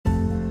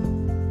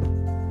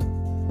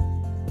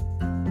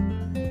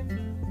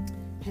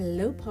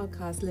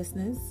podcast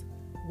listeners.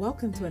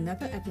 Welcome to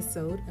another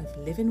episode of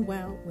Living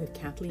Well with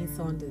Kathleen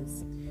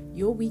Saunders,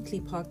 your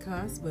weekly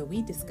podcast where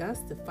we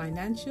discuss the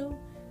financial,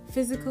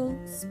 physical,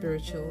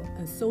 spiritual,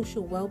 and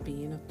social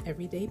well-being of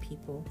everyday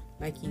people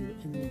like you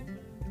and me.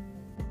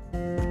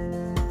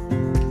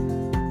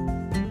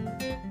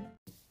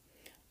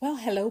 Well,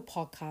 hello,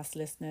 podcast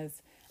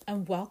listeners,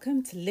 and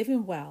welcome to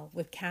Living Well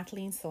with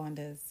Kathleen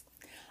Saunders.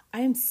 I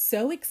am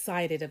so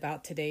excited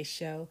about today's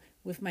show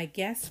with my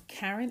guest,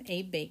 Karen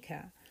A.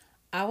 Baker.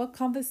 Our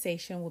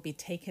conversation will be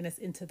taking us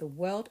into the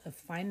world of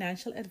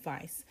financial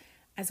advice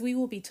as we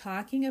will be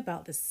talking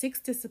about the 6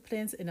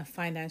 disciplines in a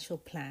financial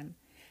plan,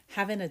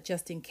 having a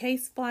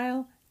just-in-case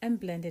file, and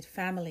blended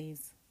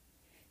families.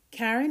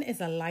 Karen is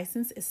a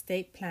licensed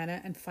estate planner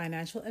and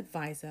financial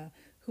advisor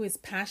who is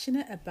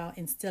passionate about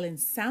instilling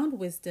sound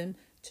wisdom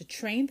to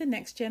train the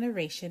next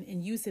generation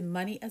in using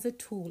money as a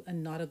tool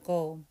and not a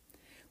goal.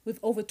 With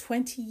over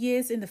 20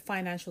 years in the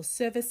financial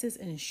services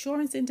and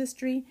insurance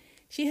industry,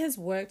 she has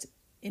worked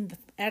in the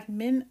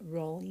admin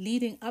role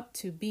leading up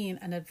to being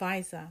an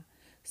advisor.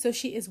 So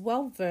she is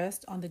well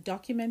versed on the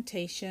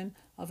documentation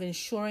of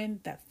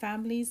ensuring that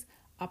families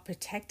are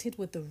protected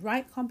with the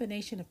right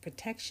combination of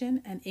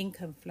protection and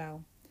income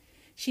flow.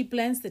 She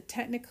blends the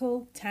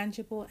technical,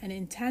 tangible, and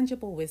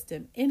intangible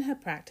wisdom in her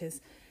practice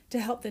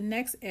to help the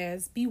next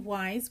heirs be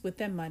wise with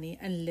their money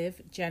and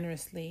live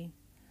generously.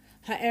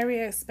 Her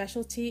area of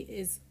specialty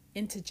is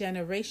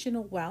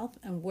intergenerational wealth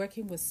and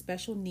working with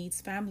special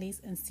needs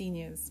families and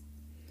seniors.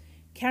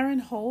 Karen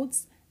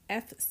holds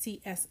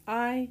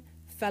FCSI,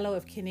 Fellow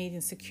of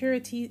Canadian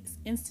Securities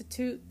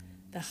Institute,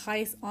 the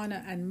highest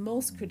honor and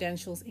most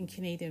credentials in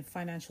Canadian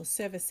financial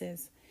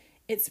services.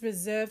 It's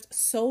reserved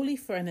solely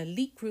for an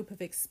elite group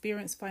of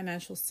experienced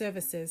financial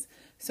services,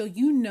 so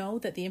you know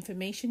that the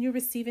information you're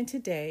receiving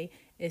today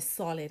is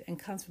solid and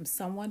comes from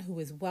someone who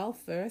is well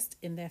versed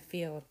in their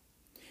field.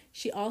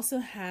 She also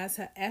has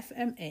her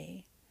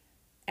FMA,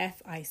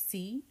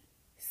 FIC,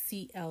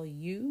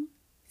 CLU,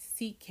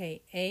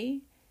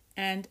 CKA,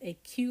 and a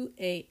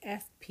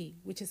QAFP,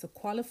 which is a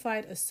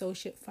Qualified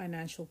Associate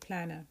Financial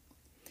Planner.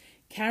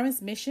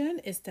 Karen's mission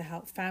is to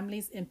help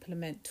families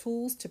implement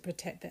tools to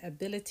protect their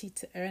ability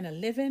to earn a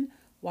living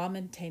while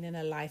maintaining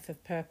a life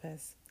of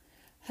purpose.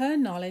 Her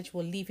knowledge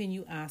will leave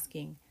you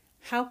asking,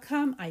 how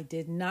come I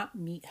did not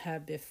meet her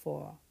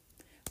before?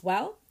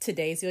 Well,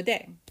 today's your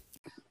day.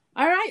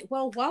 All right.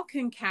 Well,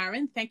 welcome,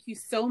 Karen. Thank you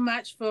so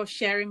much for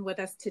sharing with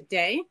us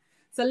today.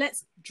 So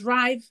let's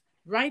drive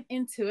right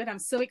into it. I'm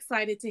so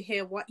excited to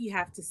hear what you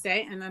have to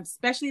say, and I'm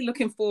especially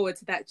looking forward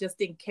to that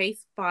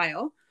just-in-case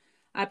file.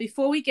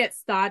 Before we get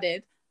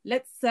started,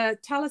 let's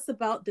tell us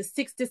about the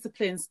 6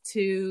 disciplines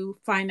to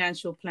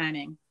financial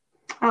planning.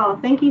 Oh,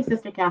 thank you,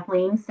 Sister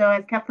Kathleen. So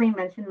as Kathleen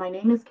mentioned, my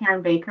name is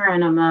Karen Baker,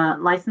 and I'm a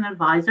licensed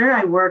advisor.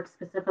 I work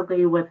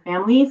specifically with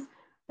families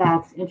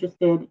that's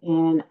interested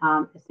in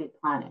estate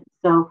planning.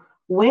 So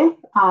with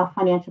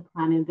financial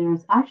planning,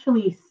 there's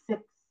actually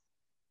 6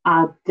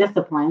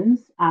 disciplines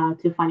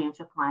to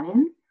financial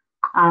planning.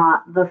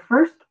 The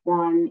first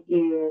one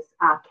is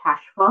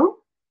cash flow.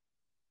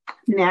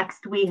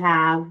 Next, we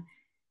have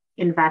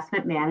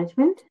investment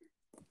management,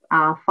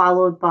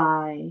 followed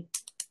by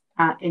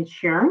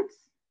insurance,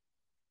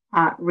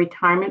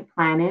 retirement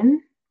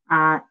planning,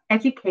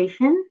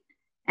 education,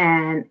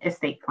 and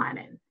estate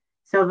planning.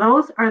 So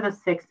those are the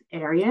 6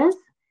 areas,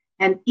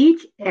 and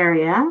each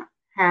area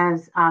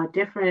has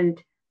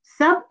different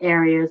sub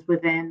areas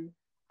within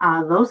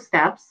those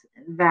steps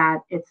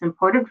that it's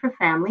important for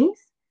families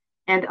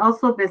and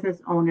also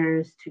business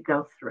owners to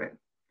go through.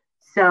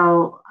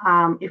 So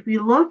if we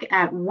look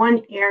at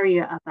one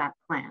area of that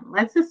plan,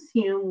 let's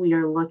assume we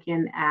are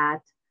looking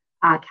at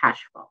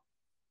cash flow,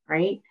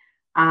 right?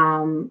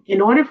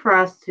 In order for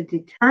us to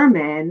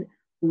determine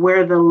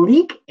where the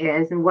leak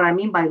is, and what I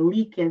mean by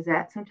leak is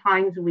that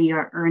sometimes we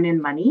are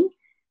earning money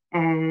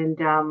and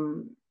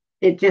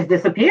it just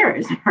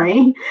disappears,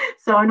 right?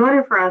 So in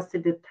order for us to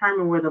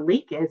determine where the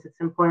leak is, it's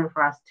important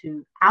for us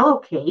to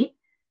allocate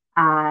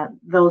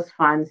those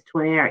funds to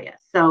an area.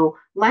 So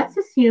let's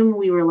assume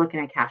we were looking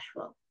at cash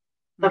flow.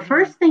 The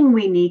first thing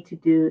we need to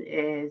do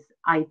is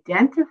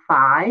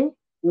identify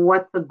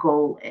what the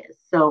goal is.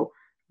 So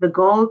the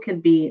goal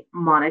could be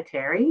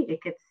monetary.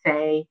 It could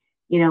say,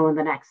 in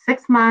the next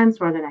 6 months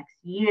or the next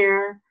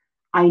year,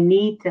 I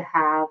need to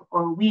have,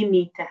 or we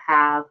need to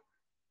have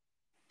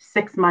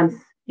 6 months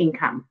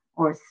income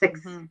or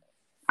 6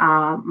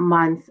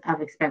 months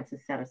of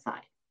expenses set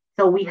aside.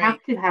 So we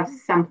have to have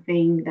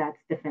something that's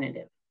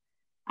definitive.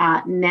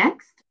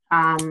 Next,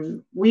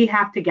 we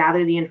have to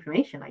gather the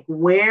information, like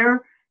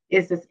where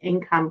is this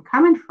income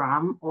coming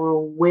from,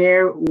 or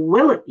where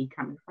will it be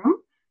coming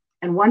from?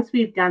 And once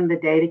we've done the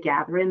data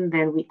gathering,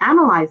 then we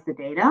analyze the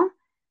data,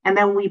 and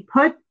then we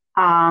put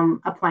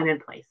a plan in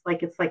place.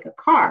 Like it's like a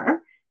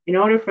car. In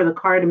order for the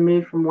car to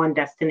move from one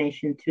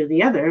destination to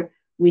the other,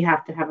 we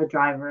have to have a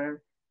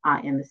driver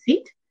in the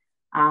seat.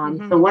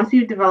 So once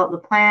we've developed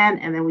the plan,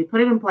 and then we put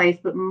it in place,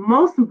 but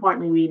most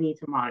importantly, we need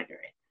to monitor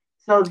it.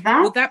 So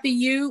that would that be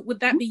you?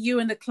 Would that be you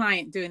and the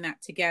client doing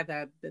that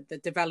together, the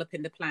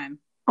developing the plan?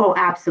 Oh,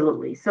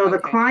 absolutely. So the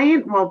Okay.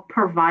 client will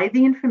provide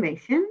the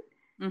information,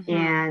 Mm-hmm.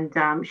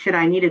 and should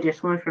I need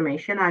additional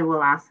information, I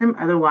will ask them.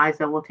 Otherwise,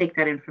 I will take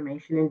that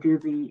information and do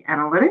the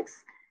analytics.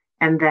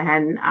 And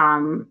then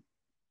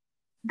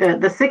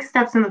the 6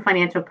 steps in the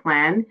financial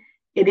plan,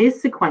 it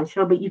is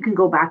sequential, but you can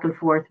go back and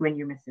forth when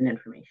you're missing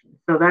information.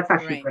 So that's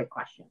actually a Right. great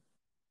question.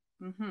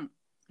 Mm-hmm.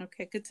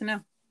 Okay, good to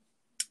know.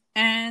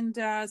 And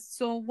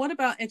so what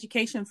about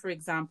education, for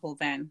example,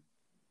 then?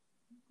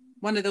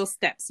 One of those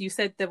steps. You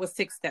said there were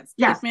 6 steps.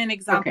 Give Yes. me an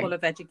example Okay.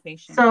 of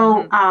education.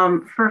 So,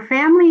 Mm-hmm. for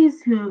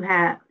families who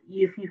have,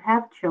 if you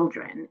have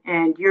children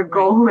and your Right.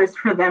 goal is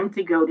for them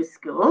to go to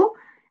school,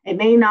 it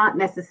may not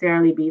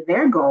necessarily be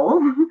their goal,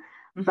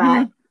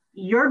 but Mm-hmm.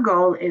 your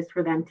goal is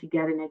for them to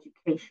get an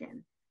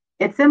education.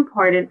 It's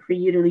important for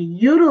you to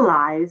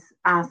utilize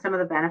some of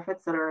the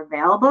benefits that are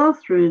available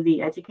through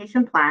the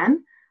education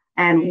plan.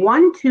 And Right.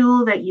 one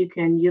tool that you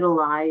can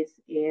utilize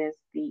is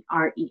the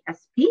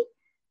RESP,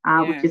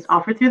 which is Yes.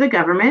 offered through the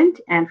government.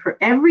 And for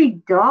every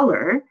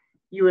dollar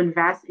you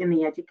invest in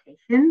the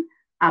education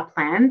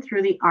plan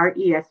through the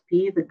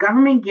RESP, the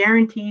government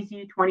guarantees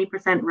you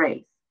 20%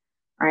 raise,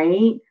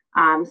 right?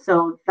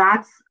 So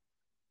that's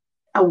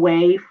a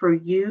way for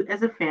you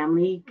as a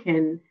family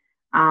can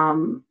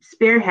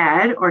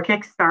spearhead or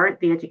kickstart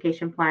the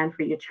education plan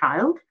for your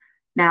child.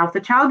 Now, if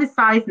the child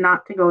decides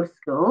not to go to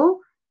school,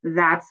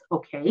 that's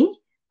okay.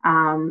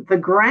 The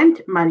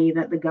grant money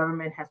that the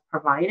government has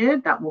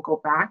provided that will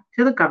go back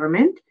to the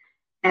government.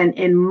 And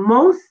in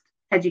most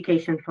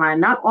education plan,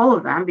 not all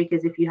of them,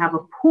 because if you have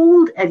a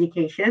pooled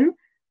education,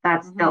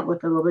 that's dealt Mm-hmm.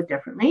 with a little bit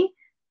differently.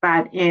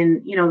 But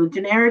in the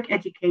generic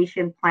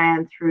education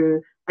plan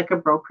through like a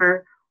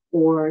broker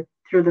or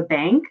through the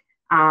bank,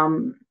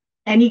 um,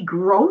 any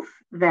growth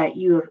that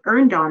you have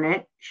earned on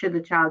it, should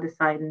the child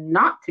decide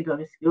not to go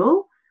to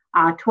school,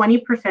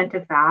 20%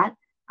 of that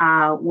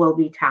will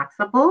be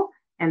taxable,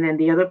 and then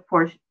the other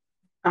portion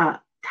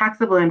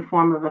taxable in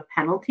form of a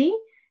penalty,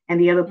 and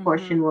the other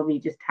portion Mm-hmm. will be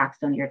just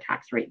taxed on your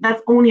tax rate.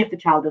 That's only if the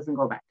child doesn't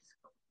go back to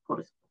school. Go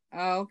to school.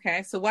 Oh,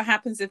 okay. So what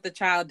happens if the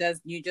child does,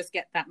 you just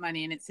get that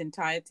money in its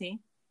entirety?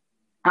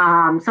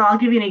 So I'll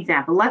give you an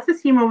example. Let's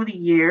assume over the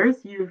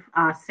years you've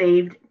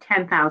saved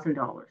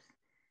 $10,000,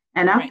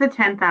 and of Right. the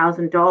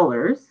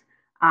 $10,000,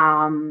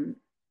 um,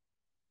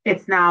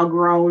 it's now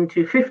grown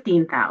to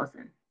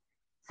 15,000.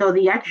 So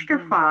the extra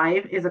Mm-hmm.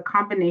 five is a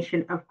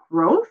combination of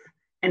growth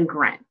and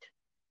grant.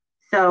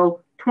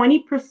 So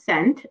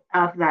 20%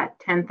 of that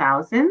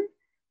 10,000, two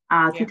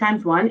Yeah.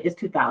 times one is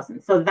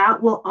 2,000. So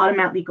that will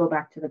automatically go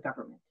back to the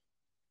government.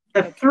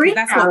 The Okay. Because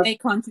that's what 3,000, they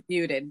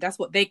contributed. That's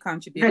what they the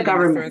contributed in the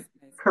government. first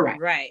place. Correct.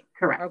 Right.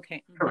 Correct.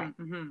 Okay. Correct.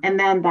 Mm-hmm. Mm-hmm. And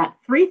then that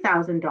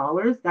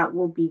 $3,000, that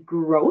will be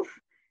growth.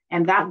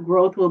 And that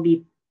growth will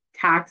be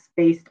taxed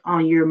based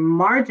on your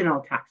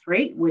marginal tax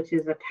rate, which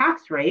is a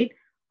tax rate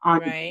on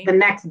the Right.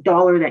 next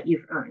dollar that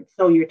you've earned.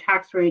 So your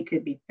tax rate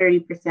could be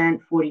 30%,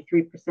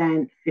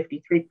 43%,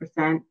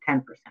 53%,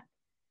 10%.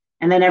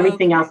 And then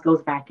everything else Okay.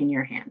 goes back in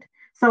your hand.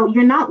 So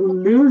you're not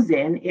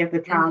losing if the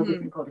child Mm-hmm.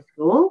 doesn't go to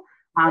school,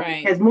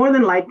 Right. because more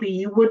than likely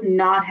you would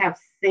not have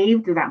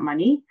saved that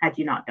money had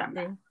you not done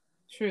that. True.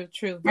 True.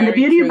 True. And the Very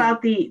beauty true.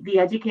 about the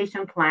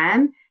education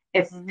plan,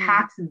 it's Mm-hmm.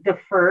 tax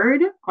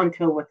deferred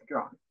until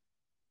withdrawn.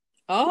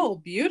 Oh,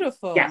 Yes,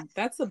 beautiful.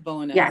 That's a yeah,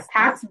 bonus.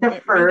 tax That's really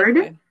deferred,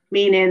 good.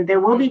 meaning there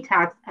will be Mm-hmm.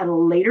 tax at a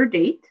later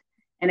date.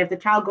 And if the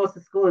child goes to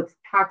school, it's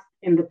taxed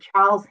in the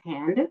child's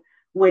hand,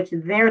 which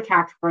their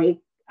tax break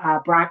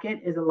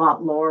bracket is a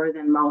lot lower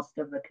than most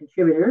of the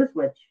contributors,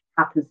 which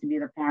happens to be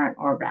the parent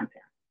or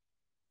grandparent.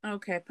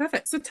 Okay,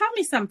 perfect. So tell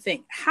me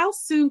something. How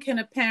soon can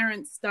a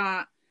parent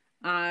start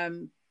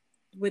um,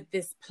 with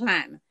this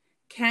plan?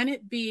 Can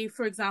it be,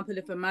 for example,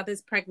 if a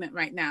mother's pregnant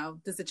right now,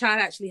 does the child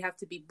actually have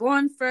to be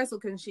born first, or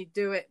can she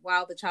do it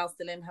while the child's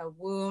still in her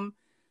womb?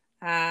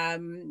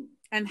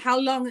 And how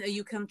long are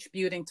you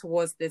contributing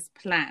towards this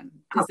plan?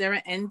 Is there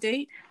an end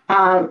date?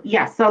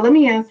 Yes, so let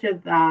me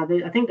answer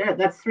I think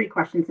that's three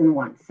questions in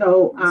one.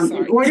 So, in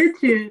Sorry. order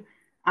to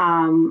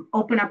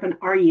open up an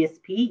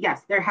RESP,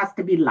 yes, there has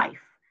to be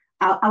life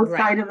Right.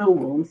 outside of the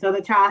womb. So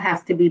the child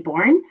has to be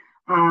born.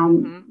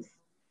 Um, Mm-hmm.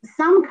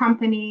 some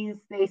companies,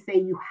 they say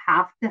you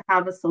have to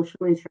have a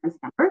social insurance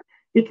number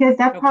because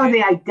that's how Okay.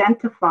 they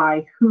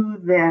identify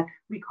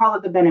we call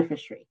it the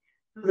beneficiary,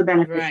 who the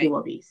beneficiary Right.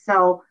 will be.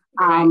 So,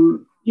 Right.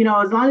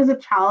 as long as a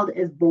child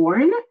is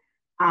born,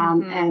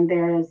 Mm-hmm. and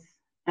there's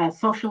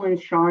social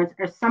insurance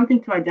or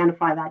something to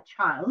identify that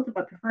child,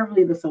 but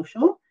preferably the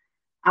social.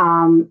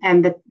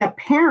 And the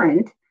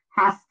parent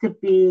has to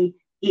be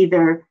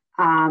either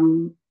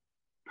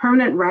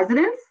permanent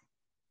residents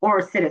or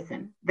a Mm-hmm.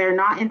 citizen. They're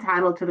not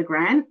entitled to the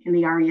grant in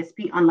the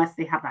RESP unless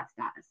they have that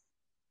status.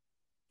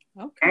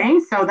 Okay. Okay,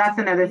 so Good to that's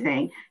know. another Yeah.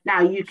 thing.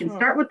 Now you can Sure.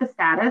 start with the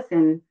status,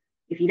 and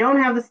if you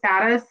don't have the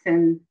status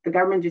and the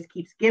government just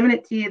keeps giving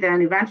it to you,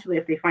 then eventually,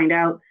 if they find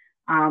out,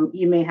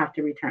 you may have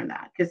to return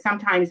that because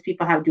sometimes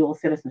people have dual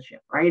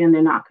citizenship, right? And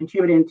they're not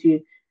contributing to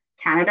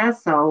Canada.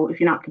 So if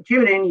you're not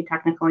contributing,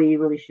 you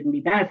really shouldn't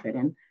be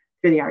benefiting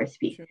through the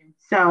RSP. True.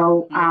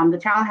 So Okay. the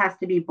child has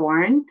to be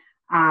born.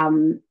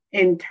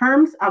 in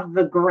terms of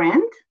the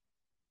grant,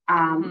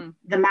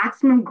 the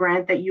maximum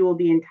grant that you will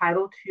be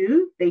entitled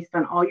to based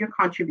on all your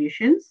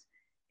contributions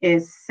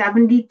is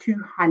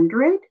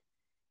 7,200.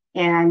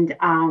 And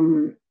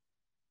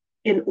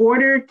in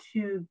order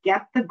to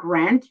get the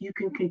grant, you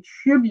can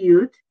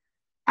contribute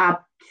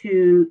up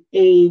to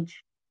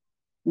age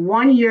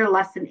 1 year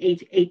less than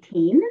age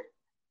 18,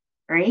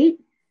 right?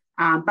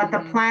 But the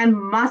plan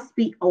must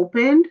be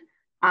opened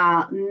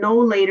no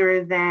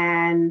later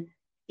than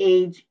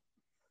age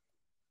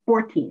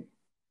 14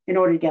 in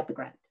order to get the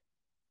grant.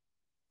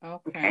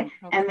 Okay.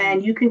 And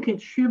then you can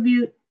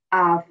contribute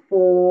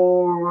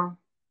for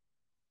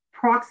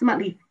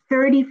approximately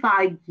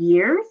 35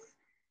 years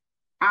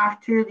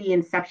after the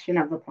inception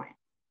of the plan.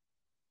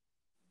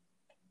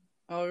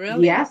 Oh,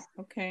 really? Yes.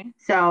 Okay.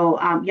 So,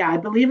 yeah, I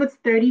believe it's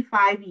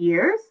 35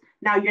 years.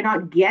 Now, you're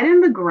not getting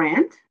the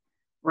grant,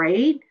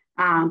 right?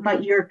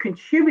 But you're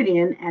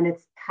contributing and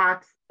it's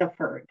tax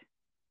deferred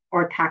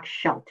or tax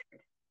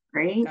sheltered,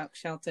 right? Tax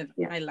sheltered.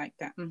 Yeah. I like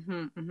that.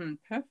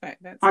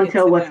 Perfect. That's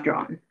until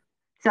withdrawn.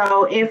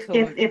 So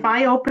if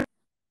I open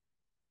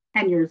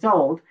 10 years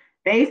old,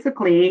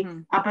 basically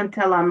up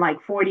until I'm like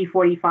 40,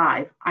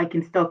 45, I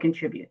can still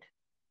contribute.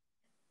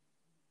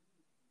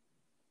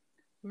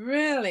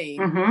 Really?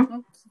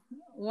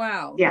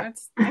 Wow. Yeah.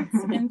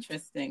 That's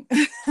interesting.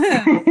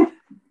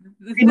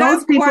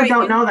 Most people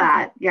don't know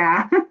that.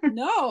 Yeah.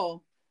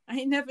 No,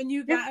 I never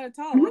knew that at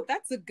all. Well,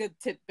 that's a good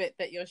tidbit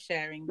that you're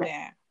sharing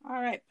there.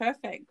 All right.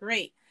 Perfect.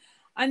 Great.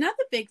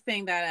 Another big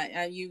thing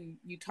that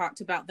you talked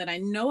about that I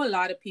know a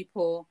lot of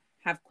people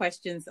have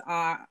questions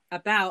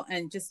about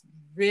and just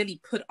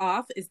really put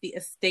off is the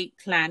estate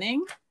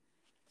planning.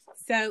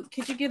 So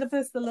could you give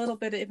us a little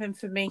bit of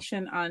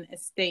information on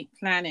estate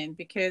planning?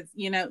 Because,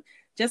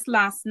 just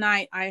last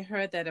night I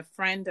heard that a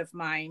friend of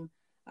mine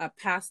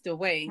passed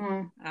away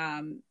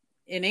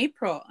in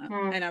April.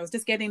 And I was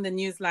just getting the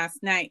news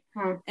last night.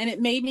 And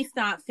it made me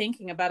start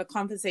thinking about a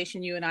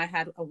conversation you and I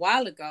had a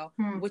while ago,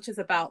 which is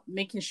about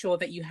making sure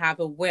that you have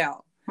a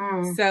will.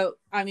 So,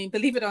 I mean,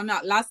 believe it or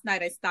not, last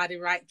night I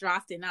started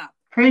drafting up.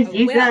 Praise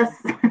Jesus.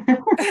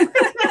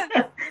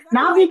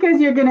 Not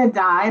because you're going to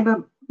die,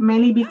 but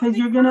mainly because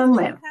you're going to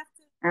live.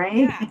 Right?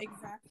 Yeah,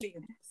 exactly.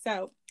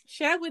 So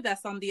share with us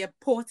on the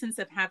importance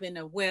of having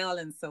a will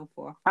and so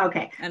forth.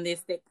 Okay. And the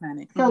estate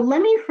planning. So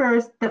let me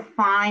first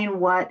define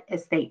what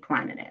estate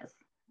planning is,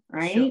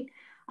 right?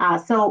 Sure.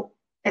 So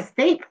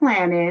estate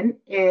planning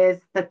is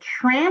the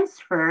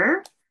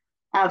transfer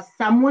of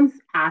someone's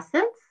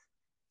assets.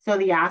 So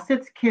the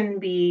assets can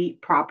be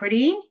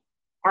property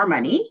or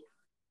money,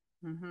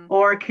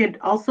 or it could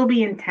also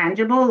be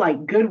intangible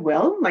like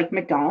goodwill, like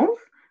McDonald's,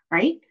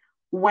 right?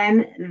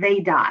 When they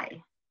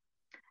die,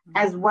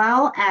 as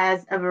well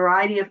as a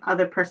variety of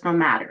other personal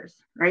matters,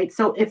 right?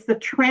 So it's the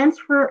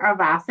transfer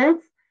of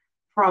assets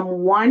from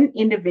one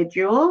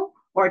individual,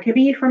 or it could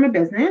be from a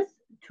business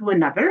to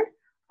another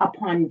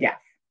upon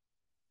death.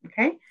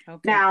 Okay.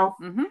 Now,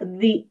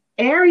 the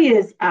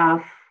areas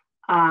of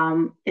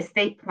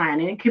estate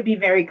planning, it could be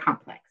very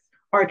complex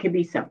or it could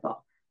be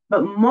simple.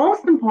 But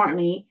most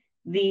importantly,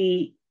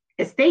 the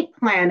estate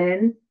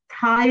planning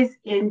ties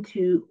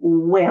into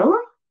will,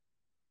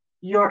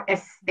 your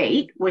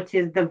estate, which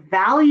is the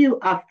value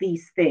of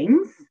these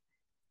things.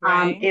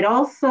 Right. It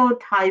also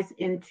ties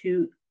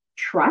into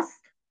trust.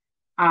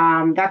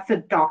 That's a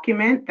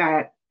document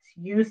that's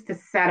used to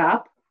set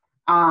up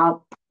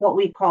what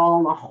we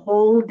call a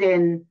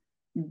holding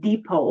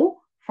depot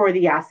for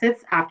the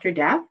assets after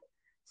death,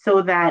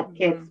 so that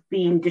it's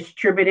being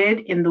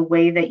distributed in the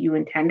way that you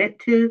intend it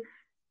to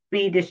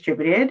be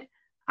distributed.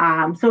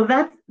 So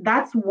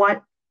that's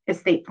what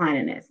estate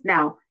planning is.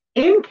 Now,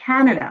 in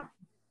Canada,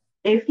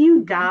 if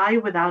you die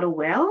without a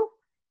will,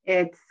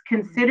 it's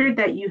considered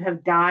that you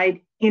have died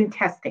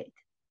intestate,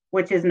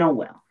 which is no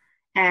will.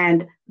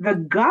 And the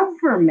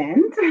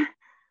government,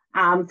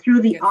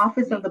 through the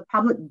Office of the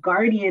Public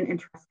Guardian and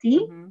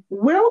Trustee,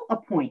 will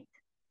appoint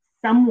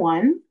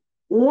someone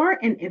or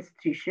an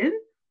institution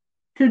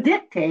to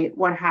dictate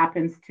what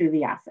happens to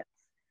the assets.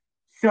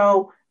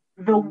 So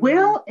the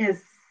will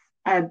is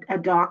a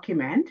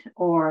document,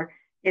 or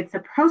it's a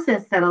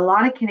process that a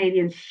lot of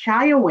Canadians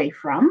shy away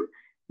from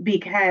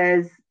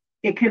because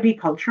it could be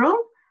cultural.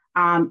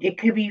 It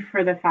could be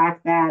for the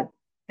fact that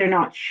they're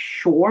not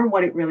sure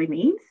what it really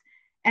means.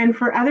 And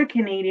for other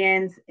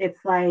Canadians,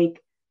 it's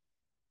like,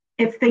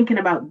 it's thinking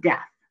about death.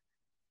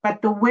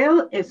 But the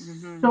will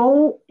is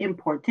so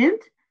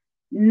important,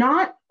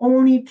 not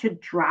only to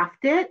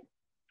draft it,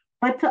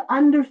 but to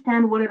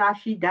understand what it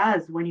actually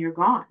does when you're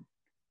gone.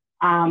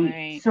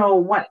 Right. So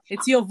what?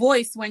 It's your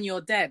voice when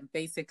you're dead,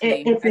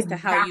 basically. It's as exactly to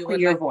how you would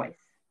your voice.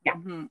 Yeah.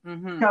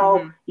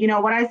 So,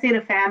 what I say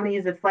to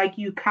families, it's like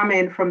you come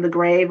in from the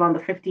grave on the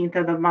 15th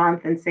of the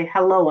month and say,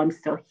 hello, I'm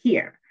still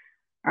here.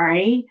 All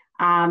right.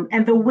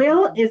 And the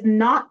will is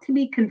not to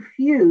be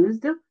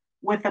confused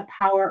with a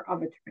power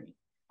of attorney.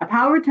 A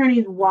power of attorney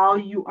is while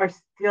you are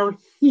still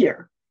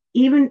here,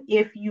 even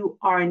if you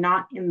are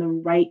not in the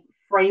right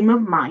frame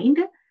of mind.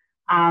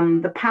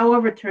 The power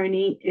of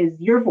attorney is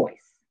your voice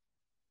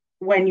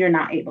when you're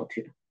not able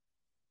to.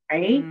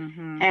 right?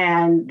 Mm-hmm.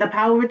 And the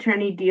power of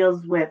attorney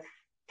deals with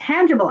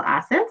tangible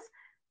assets,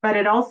 but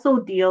it also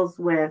deals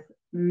with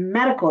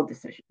medical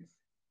decisions,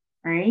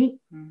 right?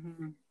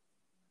 Mm-hmm.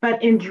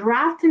 But in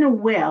drafting a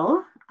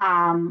will,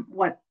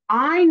 what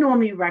I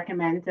normally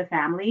recommend to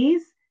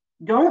families,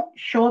 don't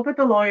show up at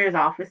the lawyer's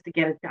office to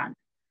get it done.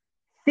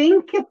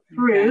 Think it Okay.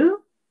 through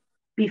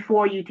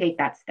before you take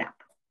that step.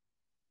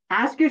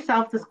 Ask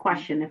yourself this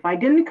question: if I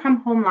didn't come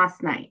home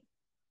last night,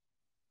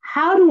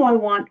 how do I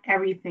want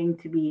everything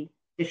to be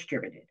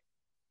distributed?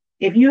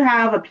 If you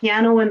have a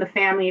piano in the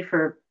family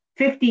for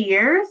 50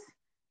 years,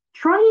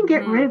 try and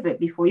get rid Mm-hmm. of it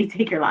before you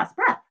take your last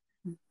breath.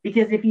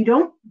 Because if you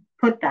don't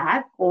put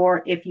that,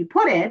 or if you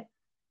put it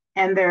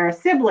and there are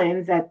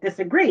siblings that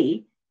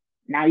disagree,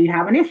 now you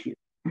have an issue,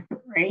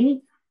 right?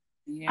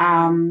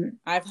 Yeah. Um,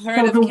 I've heard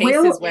so of the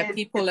will cases where is,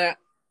 people are,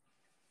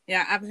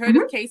 yeah, I've heard of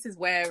mm-hmm, cases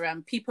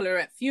where people are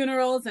at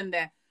funerals and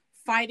they're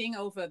fighting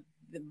over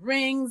the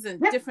rings and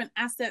yep, different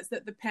assets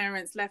that the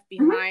parents left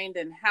mm-hmm, behind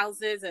and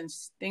houses and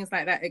things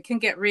like that. It can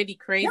get really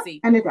yep, crazy.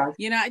 and it does.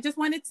 You know, I just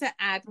wanted to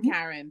add, Mm-hmm,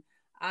 Karen,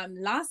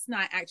 last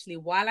night, actually,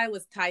 while I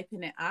was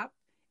typing it up,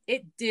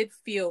 it did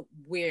feel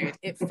weird.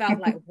 It felt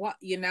like what,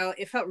 you know,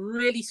 it felt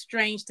really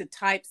strange to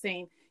type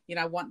saying, you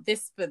know, I want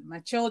this for my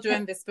children,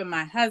 yep, this for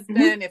my mm-hmm,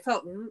 husband. It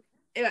felt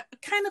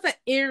kind of an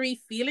eerie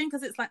feeling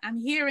because it's like I'm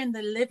here in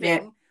the yeah,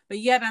 living, but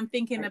yet I'm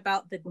thinking right,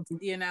 about the, mm-hmm,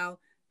 you know,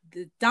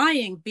 the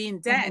dying, being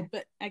mm-hmm. dead.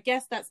 But I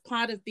guess that's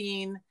part of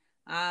being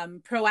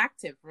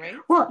proactive, right?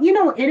 Well,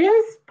 it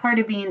is part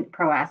of being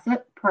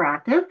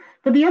proactive.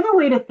 But the other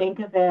way to think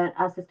of it,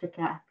 Sister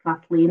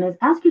Kathleen, is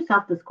ask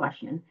yourself this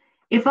question: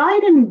 if I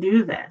didn't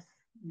do this,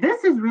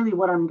 this is really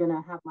what I'm going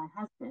to have my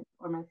husband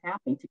or my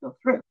family to go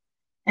through.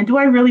 And do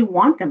I really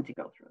want them to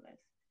go through this?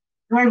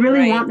 Do I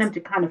really want Right. them to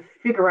kind of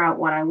figure out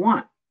what I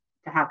want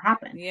to have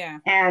happen? Yeah.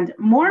 And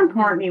more Mm-hmm.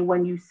 importantly,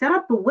 when you set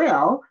up the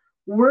will,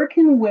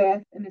 working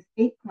with an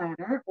estate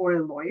planner or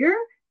a lawyer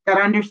that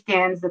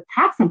understands the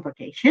tax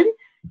implication,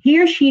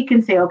 he or she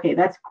can say, okay,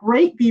 that's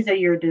great. These are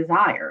your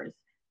desires.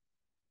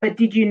 But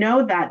did you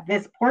know that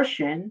this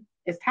portion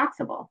is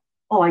taxable?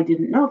 Oh, I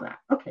didn't know that.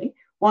 Okay.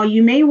 Well,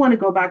 you may want to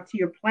go back to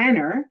your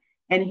planner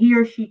and he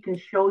or she can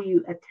show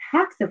you a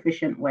tax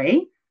efficient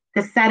way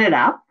to set it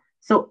up.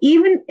 So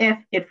even if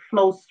it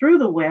flows through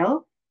the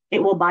will, it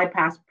will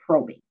bypass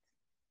probate.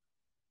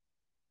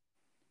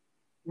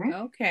 Right?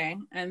 Okay.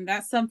 And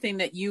that's something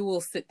that you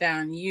will sit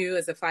down, you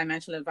as a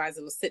financial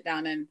advisor will sit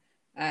down and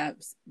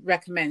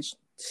recommend,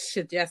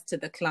 suggest to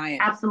the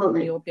client.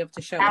 Absolutely. You'll be able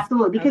to show them.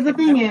 Absolutely. Because the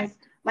Okay, thing is,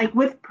 perfect. like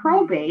with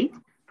probate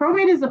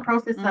is the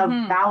process of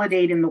Mm-hmm.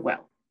 validating the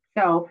will.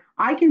 So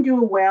I can do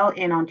a will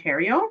in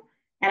Ontario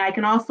and I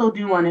can also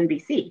do one Mm-hmm. in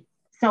BC.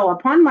 So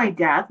upon my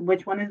death,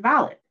 which one is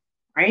valid?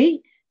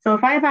 Right? So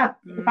if I have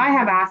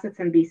Mm-hmm. assets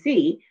in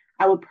BC,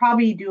 I would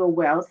probably do a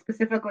will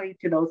specifically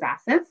to those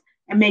assets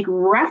and make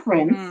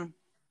reference Mm-hmm.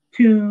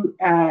 to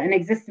an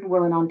existing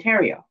will in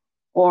Ontario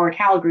or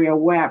Calgary or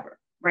wherever,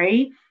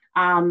 right?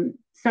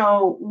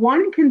 So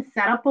one can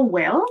set up a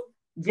will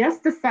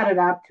just to set it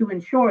up to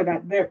ensure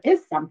that there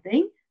is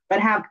something, but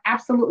have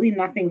absolutely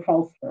nothing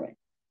false for it,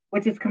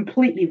 which is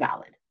completely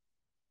valid.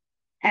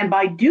 And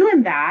by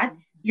doing that,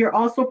 you're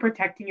also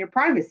protecting your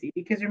privacy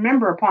because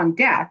remember, upon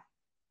death,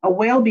 a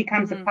will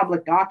becomes a Mm-hmm.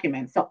 public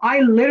document. So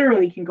I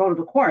literally can go to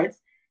the courts,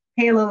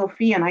 pay a little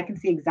fee, and I can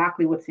see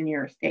exactly what's in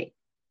your estate.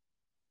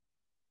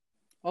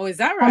 Oh, is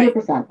that right?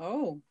 100%.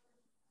 Oh,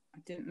 I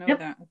didn't know Yep.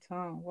 that at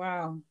all.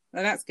 Wow.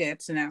 Well, that's good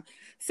to know.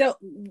 So,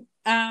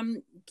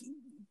 um,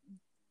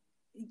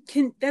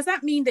 does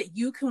that mean that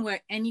you can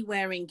work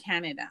anywhere in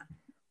Canada?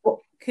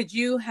 Well, Could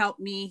you help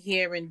me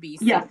here in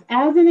yes, BC?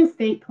 as an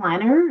estate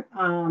planner,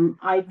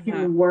 I Uh-huh.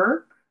 can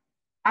work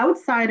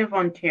outside of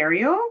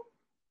Ontario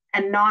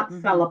and not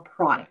sell Mm-hmm. a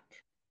product,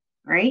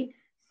 right?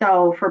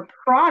 So for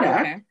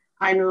product, Okay.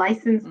 I'm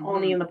licensed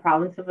only Mm-hmm. in the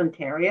province of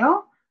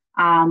Ontario,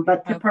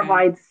 but to Okay.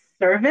 provide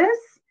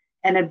service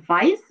and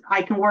advice,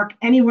 I can work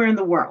anywhere in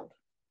the world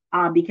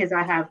because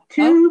I have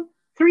Oh,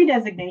 three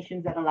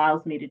designations that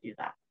allows me to do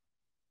that.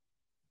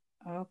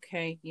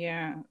 okay.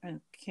 Yeah.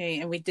 Okay.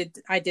 And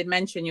I did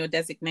mention your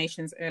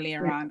designations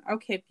earlier Yeah. on.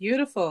 Okay.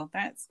 Beautiful.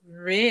 That's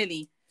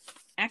really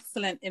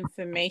excellent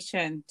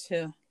information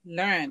to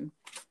learn.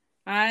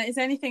 Is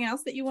there anything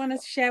else that you want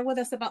to share with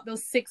us about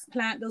those 6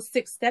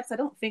 steps? I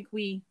don't think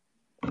we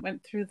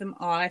went through them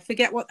all. I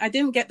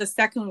didn't get the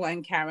second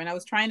one, Karen. I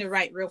was trying to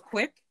write real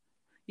quick.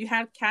 You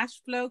had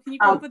cash flow. Can you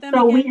go over them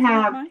So we again if you don't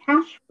have mind?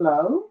 cash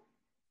flow,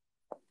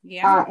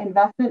 Yeah.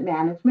 investment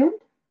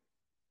management,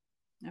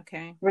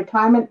 Okay.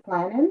 retirement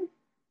planning,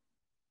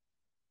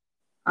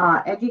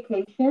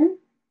 education,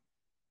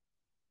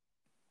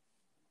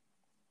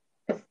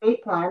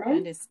 estate planning.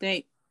 And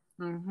estate.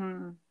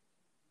 Mm-hmm.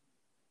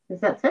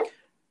 Is that it?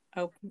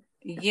 Oh,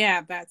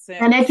 yeah, that's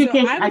it. And So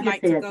education, I I would did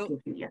like say to go.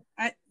 education, yes.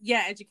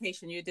 Yeah,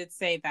 education. You did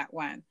say that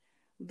one.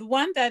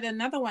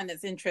 Another one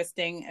that's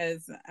interesting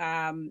is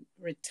Mm.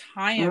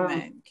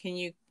 retirement. Can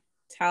you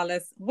tell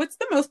us what's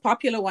the most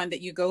popular one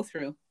that you go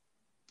through?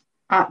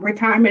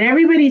 Retirement.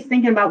 Everybody's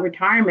thinking about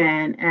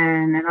retirement,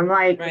 and I'm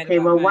like, Right okay,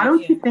 about well, why that,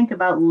 don't you yeah. think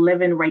about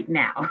living right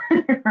now,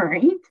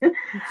 right?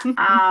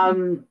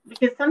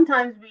 Because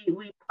sometimes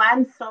we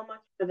plan so much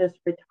for this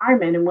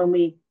retirement, and when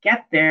we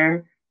get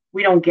there,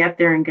 we don't get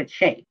there in good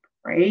shape,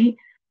 right?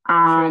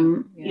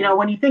 True, yeah.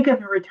 When you think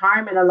of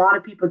retirement, a lot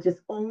of people just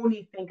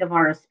only think of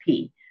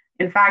RSP.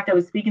 In fact, I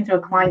was speaking to a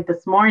Mm-hmm. client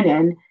this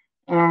morning,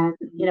 and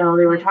they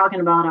were Mm-hmm.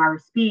 talking about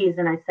RSPs,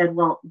 and I said,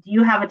 "Well, do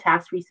you have a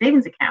tax-free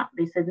savings account?"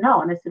 They said,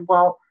 "No," and I said,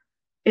 "Well,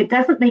 it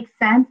doesn't make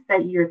sense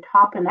that you're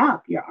topping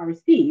up your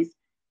RSPs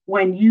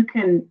when you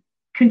can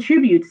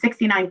contribute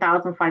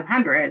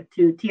 69,500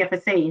 to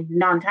TFSA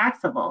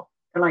non-taxable."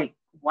 They're like,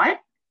 "What?"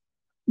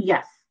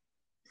 Yes.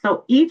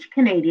 So each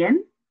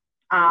Canadian,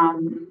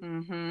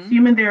 Mm-hmm.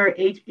 assuming they're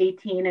age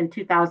 18 in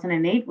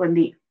 2008 when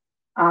the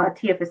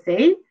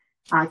TFSA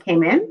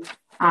came in,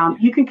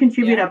 you can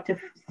contribute Yeah. up to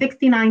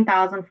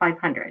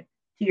 69,500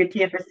 to your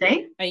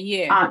TFSA. A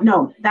year.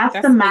 No, that's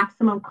the That's big.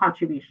 maximum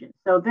contribution.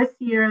 So this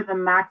year, the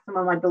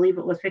maximum, I believe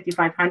it was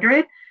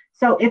 5,500.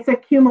 So it's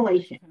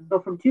accumulation. Okay. So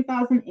from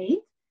 2008,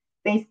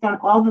 based on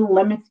all the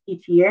limits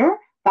each year,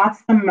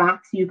 that's the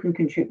max you can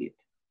contribute.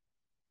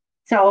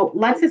 So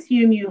let's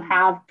assume you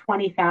have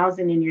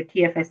 20,000 in your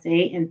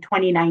TFSA in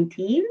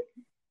 2019.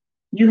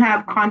 You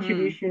have Mm-hmm.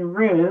 contribution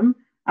room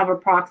of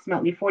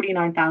approximately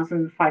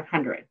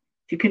 49,500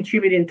 to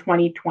contribute in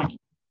 2020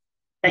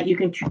 that you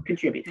can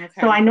contribute. So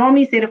Okay. I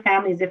normally say to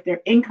families, if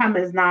their income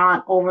is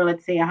not over,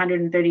 let's say,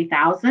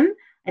 130,000,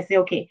 I say,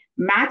 okay,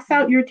 max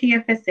out Mm-hmm. your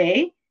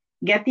TFSA,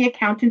 get the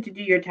accountant to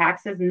do your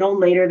taxes no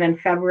later than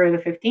February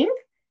the 15th.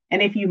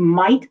 And if you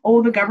might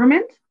owe the Mm-hmm.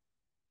 government,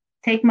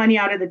 take money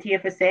out of the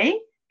TFSA,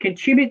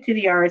 contribute to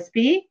the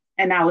RSP,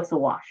 and now it's a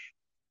wash.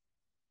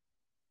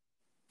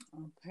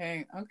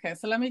 Okay. Okay.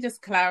 So let me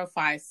just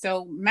clarify.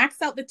 So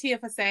max out the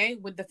TFSA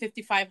with the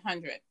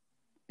 5,500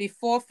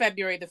 before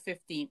February the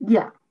 15th.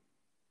 Yeah. Is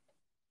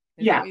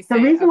that Yeah, what you the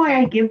say? reason why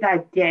I Okay. give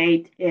that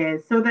date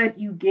is so that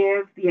you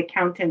give the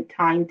accountant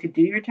time to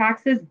do your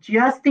taxes,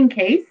 just in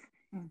case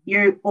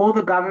you owe the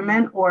Mm-hmm.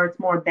 government or it's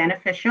more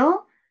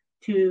beneficial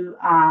to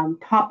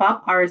top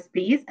up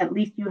RSPs. At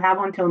least you have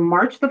until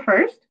March the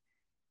 1st.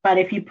 But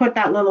if you put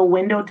that little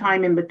window Mm-hmm.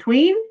 time in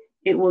between,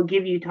 it will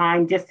give you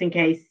time just in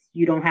case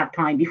you don't have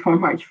time before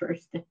March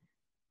 1st.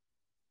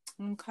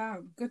 Okay.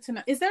 Good to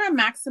know. Is there a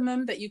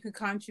maximum that you could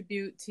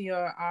contribute to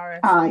your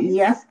RSPs?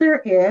 Yes, there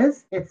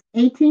is. It's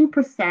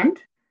 18%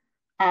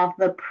 of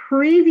the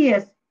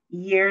previous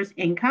year's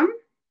income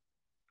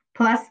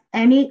plus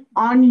any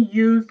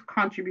unused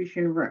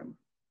contribution room.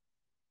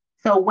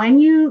 So when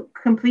you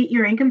complete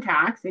your income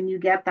tax and you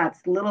get that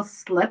little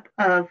slip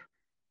of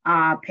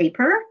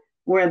paper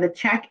where the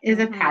check is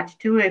Mm-hmm. attached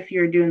to, if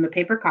you're doing the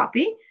paper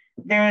copy,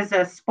 there's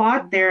a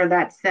spot there Mm-hmm.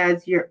 that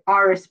says your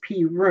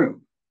RSP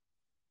room.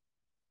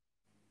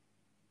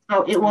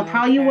 So it will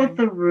tell you what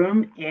Okay. the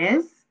room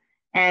is.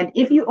 And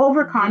if you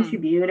over Mm-hmm.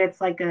 contribute, it's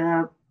like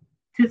a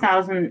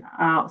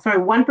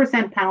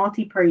 1%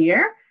 penalty per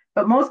year.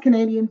 But most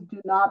Canadians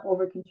do not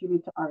over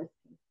contribute to RSP.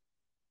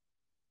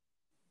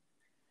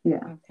 Yeah.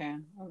 Okay.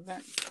 Oh,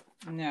 that's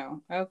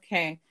no.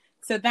 Okay.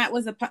 So that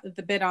was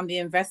the bit on the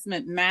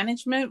investment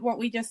management. What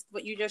you just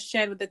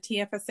shared with the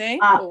TFSA,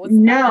 or what's that?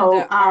 And No,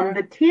 the R. the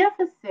Okay.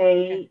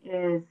 TFSA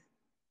is,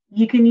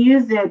 you can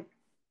use it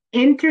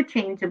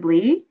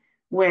interchangeably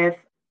with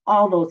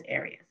all those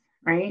areas,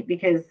 right?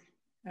 Because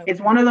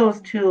it's Okay. one of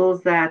those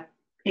tools that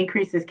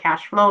increases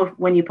cash flow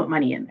when you put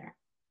money in there.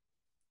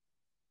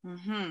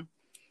 Mm-hmm.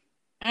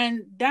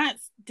 And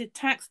that's the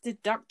tax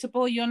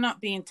deductible. You're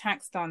not being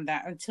taxed on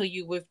that until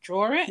you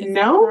withdraw it. Is that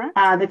No, correct?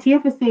 the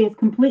TFSA is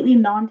completely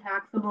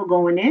non-taxable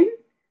going in,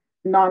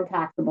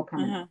 non-taxable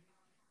coming Uh-huh. out.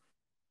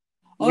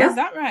 Oh, is Yep.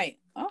 that right?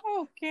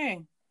 Oh,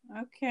 okay.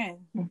 Okay.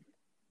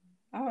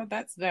 Oh,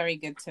 that's very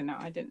good to know.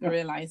 I didn't Yep.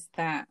 realize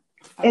that.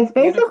 Oh, It's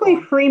basically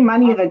beautiful. free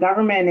money Oh, the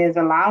government is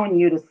allowing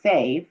you to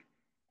save,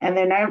 and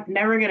they're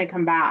never going to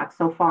come back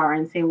so far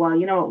and say, well,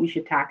 you know what, we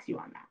should tax you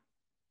on that.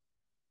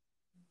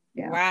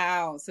 Yeah.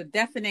 wow. So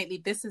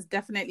definitely, this is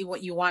definitely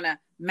what you want to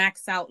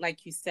max out,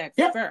 like you said,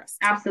 Yep. first.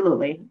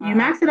 Absolutely. You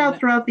max it out And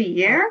throughout the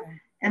year,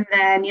 okay. and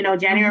then,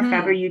 January, Mm-hmm.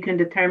 February, you can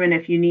determine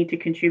if you need to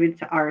contribute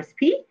to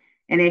RSP.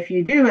 And if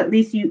you do, at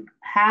least you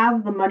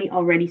have the money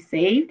already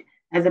saved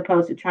as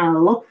opposed to trying to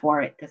look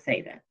for it to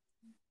save it.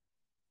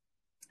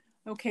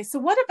 Okay. So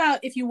what about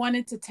if you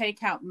wanted to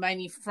take out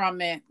money from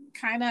it,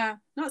 kind of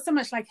not so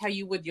much like how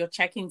you would your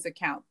checkings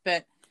account,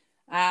 but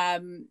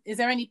is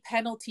there any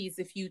penalties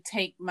if you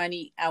take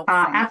money out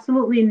from it?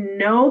 Absolutely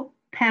no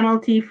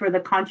penalty for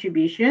the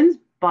contributions,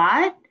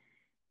 but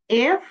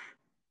if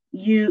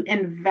you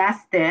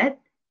invest it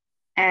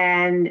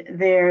and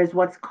there's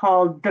what's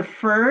called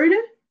deferred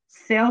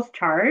sales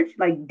charge,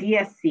 like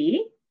DSC,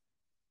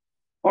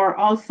 or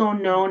also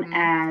known Mm-hmm.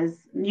 as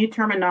new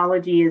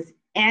terminology is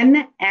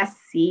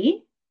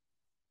NSC.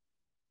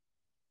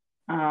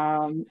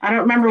 I don't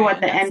remember Okay. what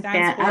And the that N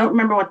stands stand. I don't for?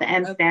 remember what the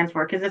N Okay. stands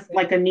for because it's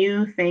like a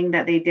new thing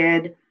that they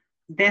did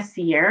this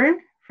year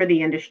for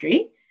the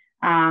industry.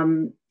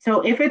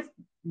 So if it's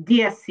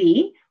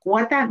DSC,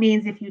 What that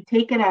means, if you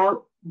take it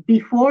out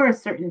before a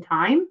certain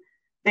time,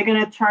 they're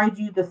going to charge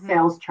you the Mm-hmm.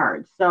 sales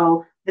charge.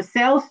 So the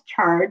sales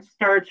charge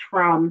starts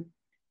from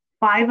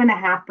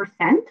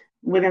 5.5%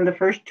 within the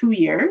first 2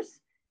 years,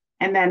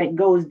 and then it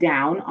goes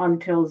down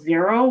until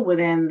zero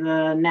within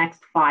the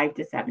next 5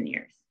 to 7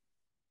 years.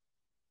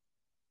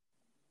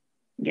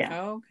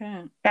 Yeah.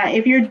 Okay.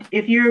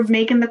 If you're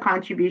making the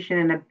contribution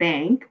in a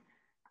bank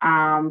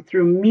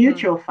through Mm-hmm.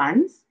 mutual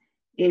funds,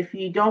 if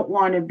you don't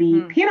want to be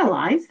Mm-hmm.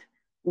 penalized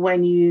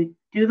when you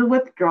do the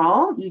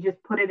withdrawal, you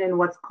just put it in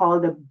what's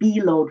called a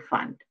B load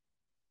fund,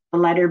 the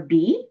letter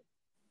B.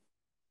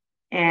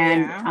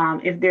 And Yeah.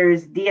 if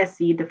there's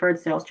DSC, deferred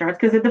sales charge,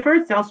 because the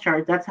deferred sales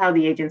charge, that's how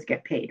the agents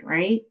get paid,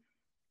 right?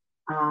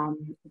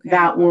 Okay.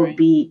 That All will right.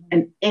 be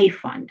an A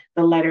fund.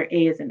 The letter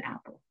A is an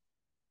apple.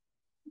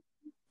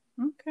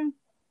 Okay.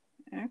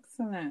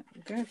 Excellent.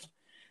 Good.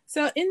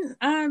 So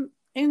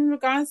in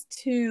regards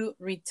to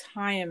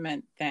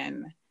retirement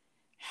then,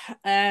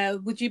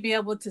 would you be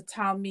able to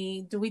tell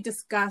me, do we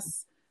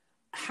discuss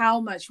how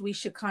much we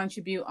should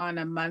contribute on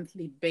a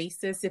monthly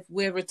basis if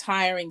we're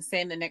retiring,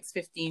 say, in the next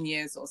 15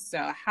 years or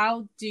so?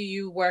 How do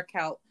you work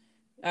out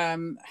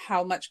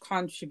how much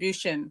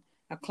contribution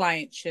a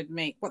client should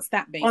make? What's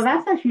that Well, based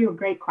that's on? actually a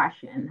great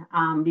question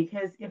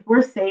because if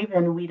we're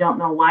saving, we don't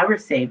know why we're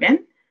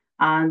saving,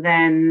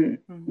 then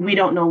we Mm-hmm.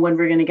 don't know when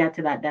we're going to get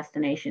to that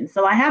destination.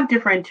 So I have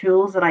different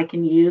tools that I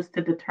can use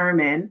to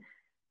determine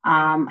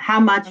how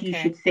much you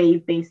Okay. should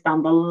save based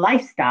on the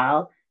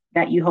lifestyle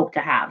that you hope to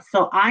have.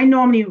 So I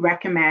normally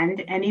recommend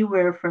Mm-hmm.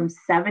 anywhere from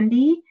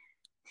 70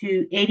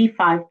 to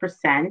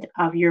 85%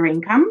 of your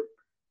income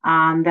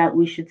that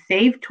we should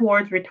save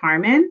towards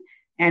retirement.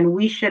 And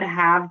we should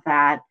have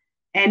that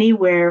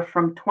anywhere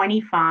from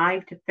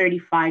 25 to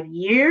 35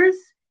 years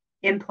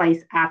in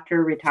place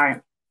after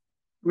retirement,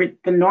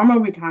 the normal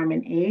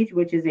retirement age,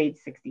 which is age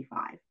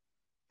 65.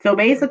 So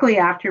basically,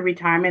 after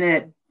retirement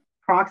at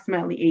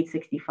approximately age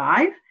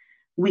 65,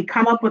 we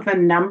come up with a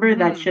number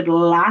that Mm-hmm. should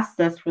last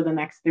us for the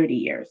next 30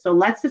 years. So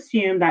let's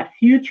assume that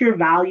future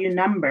value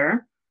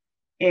number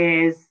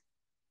is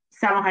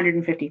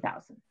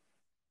 750,000.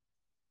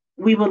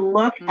 We would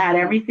look at Mm-hmm.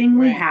 everything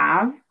we Right.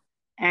 have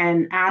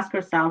and ask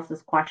ourselves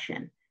this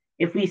question.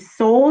 If we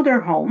sold our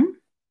home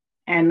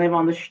and live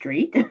on the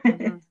street,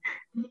 Mm-hmm.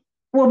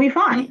 we'll be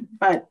fine.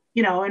 But,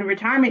 in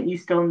retirement, you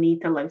still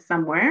need to live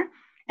somewhere.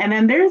 And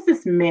then there's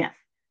this myth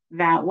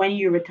that when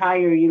you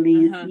retire,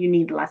 Uh-huh. you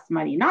need less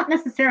money. Not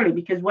necessarily,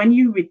 because when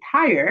you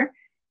retire,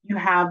 you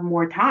have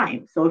more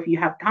time. So if you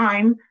have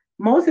time,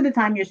 most of the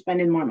time you're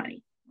spending more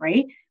money,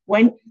 right?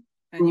 When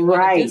And you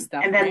want to do Right.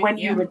 stuff, And then right? when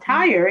you Yeah.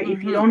 retire, if you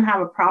Mm-hmm. don't have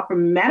a proper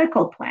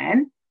medical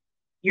plan,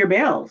 your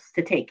bills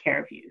to take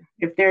care of you.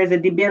 If there's a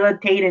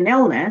debilitating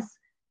illness,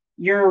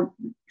 your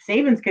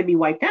savings could be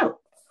wiped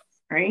out,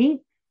 right?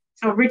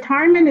 So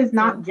retirement Wow. is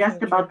not So so just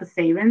true. about the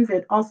savings,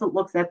 it also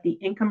looks at the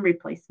income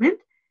replacement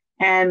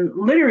and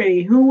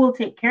literally who will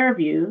take care of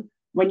you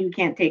when you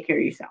can't take care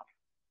of yourself.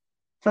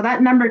 So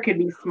that number could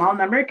be a small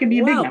number, it could be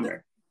a big Well,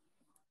 number.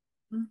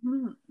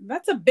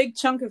 that's a big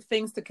chunk of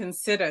things to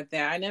consider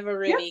there. I never Yep.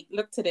 really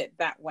looked at it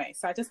that way.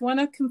 So I just want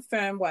to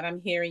confirm what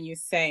I'm hearing you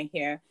say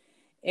here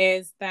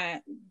is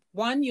that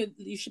one,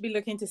 you should be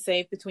looking to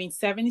save between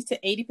 70 to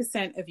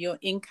 80% of your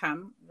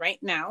income right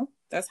now.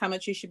 That's how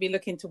much you should be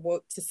looking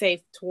to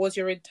save towards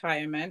your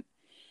retirement.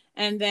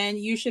 And then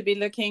you should be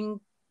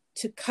looking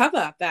to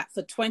cover that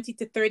for 20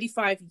 to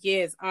 35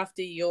 years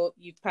after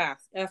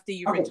after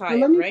you Okay, so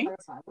let retired, me right?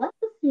 clarify. Let's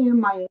assume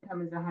my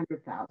income is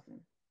 100,000.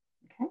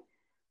 Okay.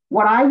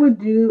 What I would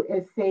do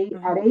is say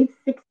at Mm-hmm. age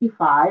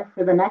 65,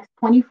 for the next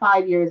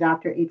 25 years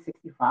after age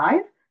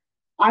 65,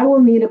 I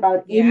will need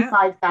about Yeah,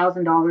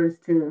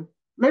 $85,000 to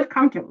live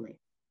comfortably,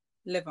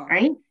 live on.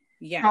 right? So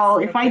Yes.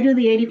 if I Okay. do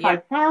the Yeah.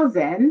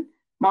 85,000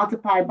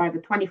 multiplied by the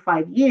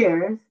 25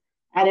 years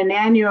at an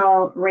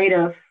annual rate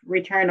of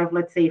return of,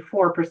 let's say,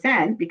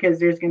 4%, because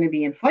there's going to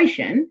be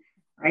inflation,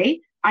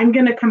 right? I'm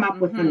going to come up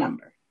with a Mm-hmm.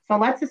 number. So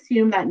let's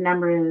assume that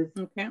number is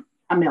Okay.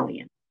 a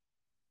million.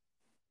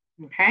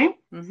 Okay.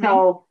 Mm-hmm.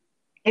 So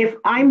if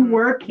I'm Mm-hmm.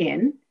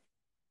 working,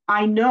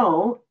 I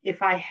know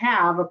if I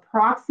have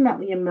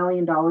approximately $1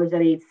 million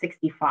at age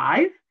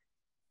 65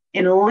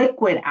 in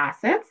liquid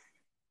assets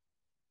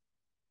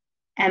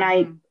and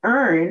I Mm-hmm.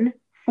 earn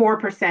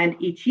 4%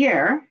 each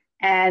year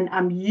and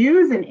I'm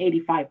using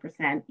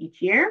 85%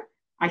 each year,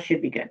 I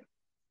should be good.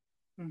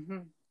 Mm-hmm.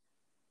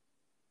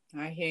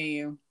 I hear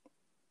you.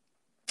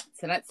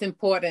 So that's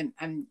important.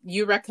 And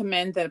you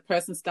recommend that a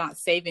person start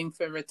saving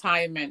for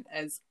retirement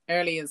as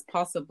early as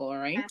possible,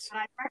 And right?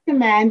 I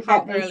recommend How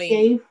that they early?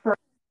 save for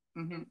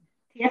Mm-hmm.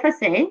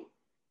 TFSA,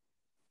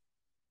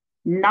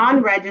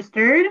 non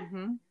registered,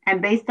 Mm-hmm.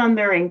 and based on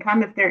their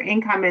income, if their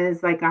income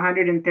is like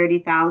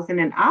 130,000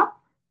 and up,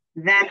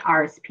 then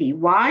RSP.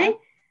 Why? Yeah.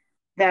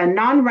 The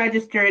non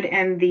registered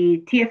and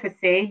the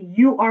TFSA,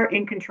 you are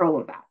in control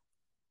of that.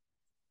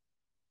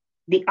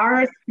 The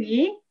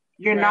RSP,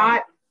 you're Right.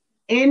 not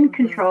in Mm-hmm.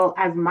 control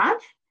as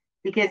much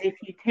because if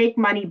you take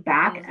money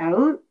back Mm-hmm.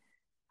 out,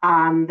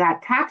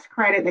 that tax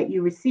credit that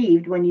you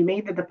received when you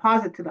made the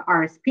deposit to the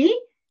RSP,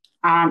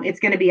 it's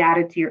going to be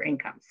added to your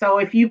income. So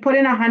if you put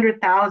in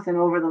 100,000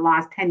 over the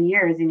last 10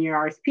 years in your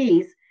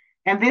RSPs,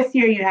 and this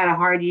year you had a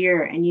hard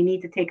year and you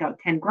need to take out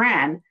 10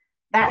 grand,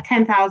 that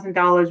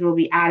 $10,000 will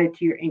be added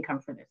to your income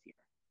for this year.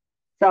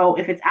 So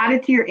if it's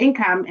added to your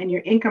income and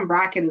your income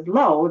bracket is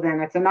low, then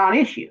it's a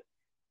non-issue.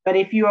 But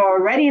if you are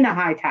already in a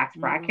high tax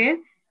bracket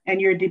and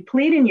you're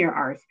depleting your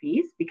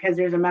RSPs because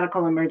there's a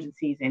medical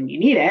emergencies and you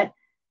need it,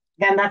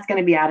 then that's going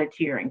to be added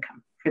to your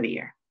income for the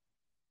year.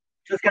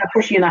 So it's going to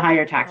push you in the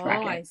higher tax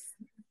bracket.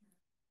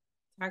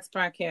 Tax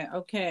bracket.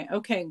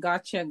 Okay.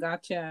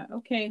 Gotcha.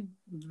 Okay.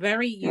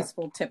 Very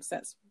useful tips.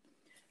 That's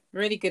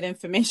really good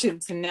information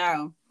to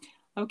know.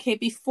 Okay.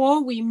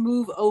 Before we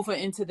move over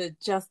into the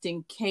just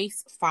in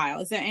case file,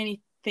 is there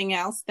anything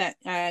else that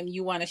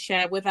you want to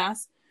share with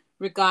us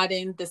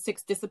regarding the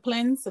 6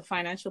 disciplines of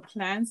financial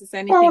plans? Is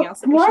there anything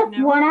else that we should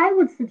know? What I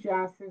would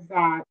suggest is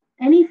that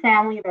any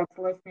family that's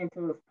listening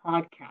to this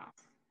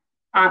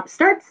podcast,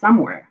 start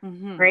somewhere,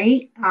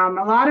 right? A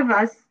lot of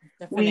us,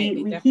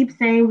 we keep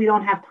saying we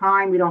don't have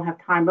time,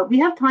 but we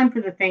have time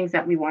for the things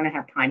that we want to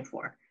have time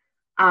for.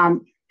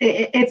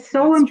 It's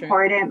so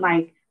important. True.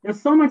 Like there's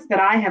so much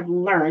that I have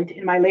learned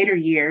in my later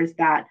years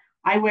that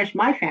I wish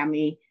my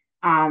family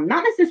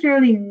not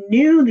necessarily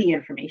knew the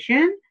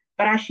information,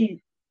 but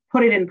actually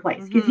put it in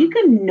place. Because you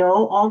can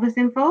know all this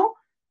info,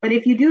 but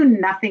if you do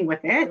nothing with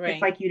it,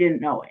 it's like you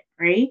didn't know it,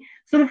 right?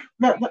 So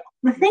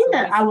the thing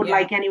that I would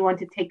like anyone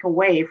to take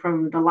away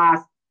from the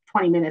last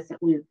 20 minutes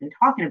that we've been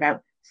talking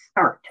about,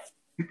 start,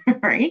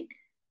 right?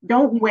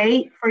 Don't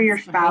wait for your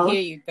spouse,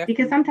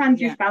 because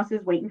sometimes your spouse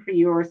is waiting for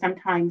you, or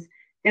sometimes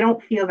they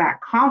don't feel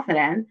that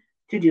confident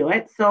to do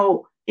it.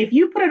 So if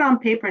you put it on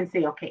paper and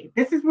say, okay,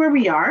 this is where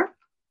we are,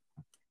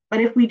 but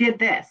if we did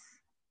this,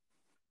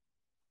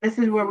 this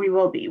is where we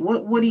will be.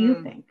 What do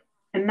you think?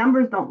 And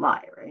numbers don't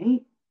lie,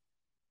 right?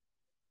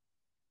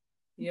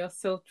 You're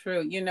so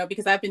true.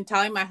 Because I've been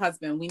telling my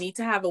husband, we need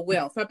to have a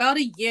will. For about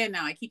a year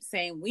now, I keep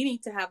saying, we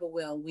need to have a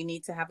will. We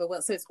need to have a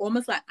will. So it's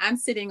almost like I'm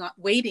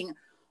waiting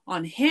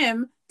on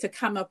him to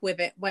come up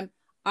with it, when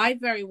I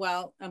very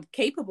well am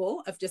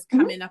capable of just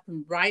coming up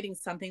and writing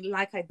something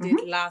like I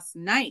did last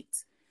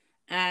night.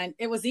 And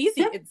it was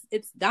easy.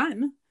 It's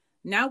done.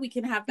 Now we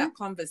can have that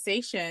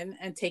conversation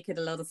and take it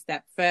a little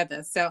step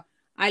further. So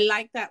I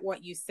like that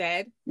what you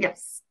said.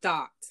 Yes.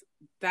 Start.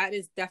 That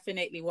is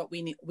definitely what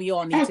we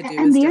all need to do.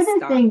 And the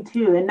other thing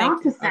too, and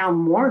not to sound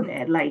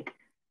morbid, like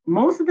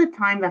most of the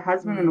time the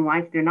husband and the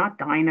wife, they're not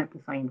dying at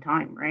the same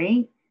time,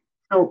 right?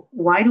 So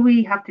why do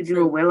we have to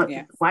do a will?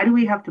 Why do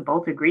we have to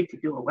both agree to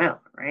do a will,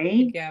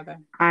 right? Together.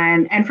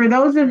 And for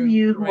those of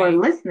you who are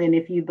listening,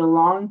 if you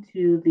belong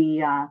to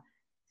the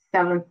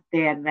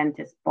Seventh-day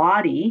Adventist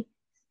body,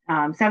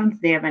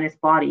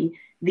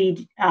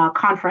 the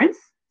conference,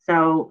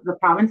 so the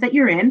province that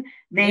you're in,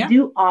 they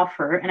do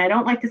offer, and I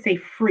don't like to say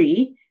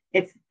free,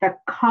 it's the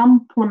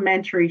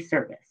complimentary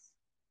service,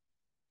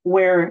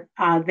 where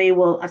they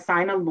will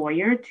assign a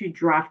lawyer to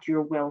draft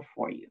your will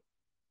for you.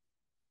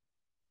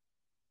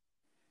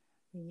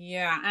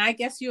 Yeah, and I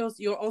guess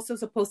you're also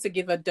supposed to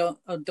give a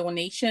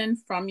donation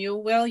from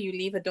your will. You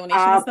leave a donation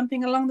or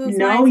something along those lines?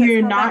 No,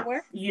 you're not.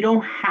 You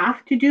don't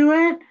have to do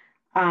it.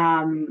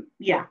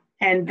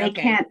 And they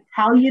can't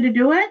tell you to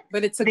do it,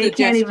 but it's they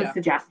can't even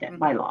suggest it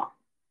by law.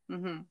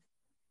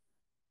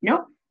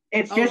 Nope.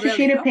 It's just a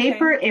sheet of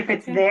paper. If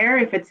it's there,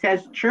 if it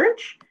says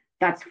church,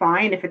 that's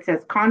fine. If it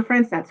says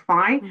conference, that's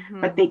fine.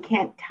 But they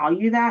can't tell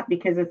you that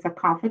because it's a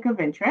conflict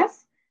of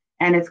interest,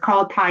 and it's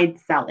called tithe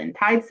selling.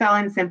 Tithe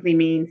selling simply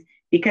means,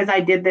 because I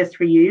did this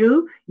for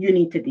you, you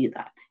need to do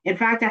that. In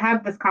fact, I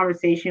had this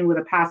conversation with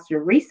a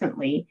pastor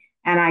recently,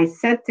 and I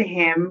said to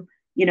him,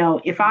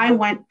 if I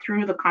went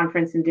through the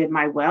conference and did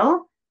my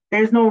will,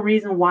 there's no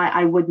reason why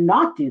I would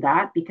not do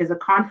that, because a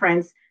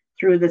conference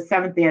through the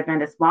Seventh-day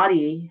Adventist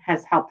body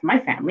has helped my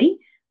family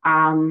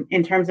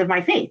in terms of my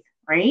faith,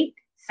 right?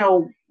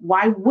 So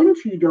why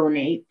wouldn't you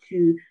donate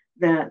to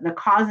the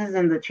causes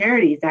and the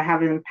charities that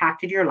have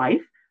impacted your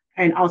life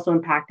and also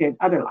impacted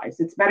other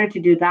lives? It's better to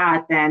do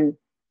that than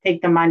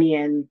take the money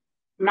and,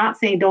 I'm not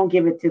saying don't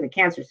give it to the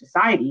Cancer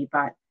Society,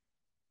 but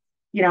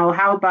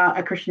how about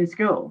a Christian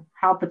school?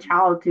 Help a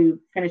child to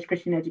finish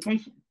Christian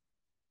education.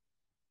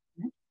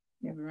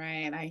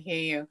 Right, I hear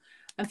you.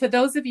 And for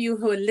those of you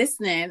who are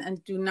listening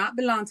and do not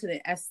belong to the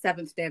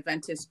Seventh-day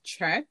Adventist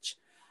Church,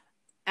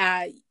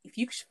 if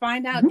you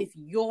find out if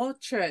your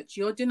church,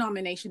 your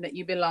denomination that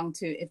you belong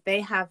to, if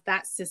they have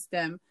that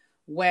system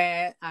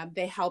where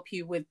they help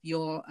you with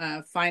your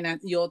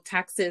finance, your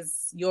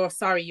taxes, your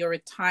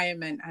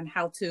retirement, and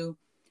how to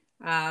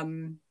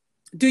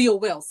do your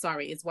will,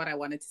 is what I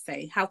wanted to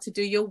say. How to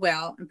do your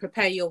will and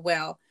prepare your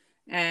will.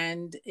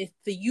 And if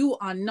you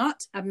are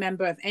not a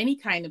member of any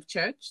kind of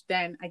church,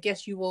 then I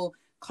guess you will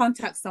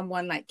contact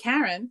someone like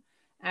Karen,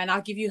 and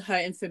I'll give you her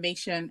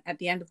information at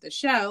the end of the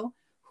show,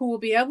 who will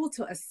be able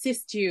to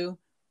assist you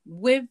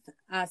with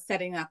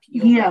setting up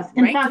your will.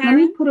 In fact, Karen?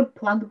 Let me put a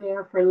plug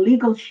there for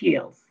Legal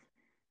Shields.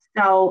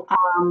 So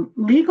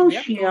Legal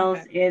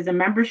Shields is a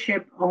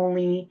membership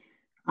only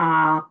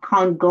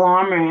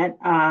conglomerate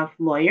of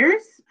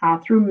lawyers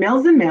through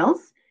Mills and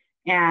Mills.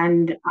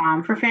 And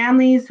for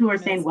families who are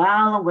saying, Mills.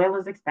 well, a will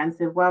is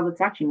expensive, well,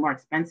 it's actually more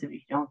expensive if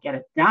you don't get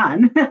it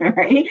done,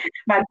 right?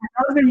 But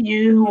for those of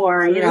you who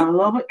are, you know, a True.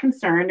 little bit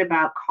concerned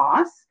about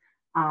costs,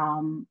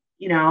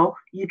 you know,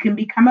 you can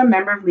become a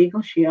member of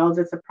Legal Shields.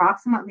 It's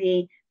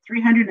approximately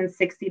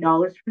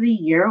 $360 for the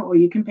year, or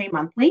you can pay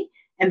monthly,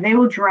 and they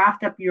will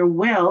draft up your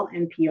will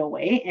and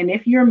POA. And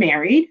if you're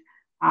married,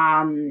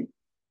 um,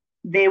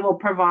 they will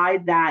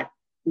provide that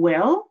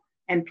will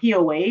and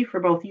POA for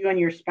both you and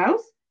your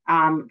spouse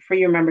for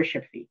your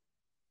membership fee.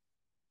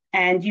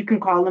 And you can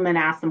call them and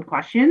ask them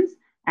questions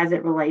as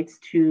it relates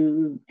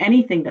to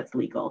anything that's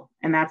legal.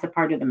 And that's a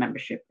part of the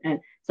membership. And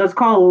so it's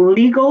called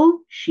Legal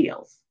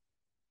Shields.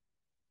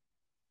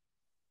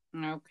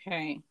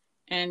 Okay.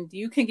 And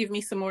you can give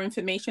me some more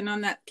information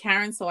on that,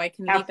 Karen, so I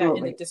can leave that in the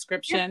Absolutely.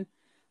 description Mhm.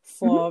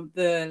 for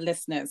the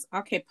listeners.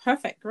 Okay,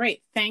 perfect.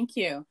 Great. Thank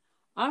you.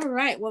 All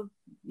right. Well,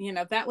 you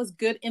know, that was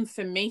good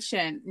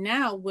information.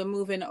 Now we're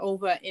moving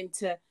over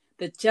into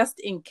the just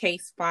in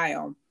case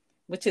file,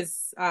 which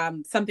is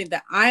something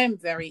that I am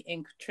very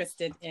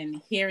interested in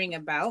hearing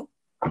about.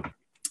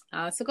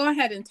 So go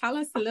ahead and tell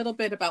us a little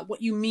bit about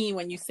what you mean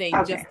when you say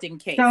Okay. just in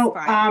case So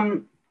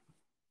file.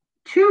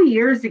 2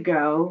 years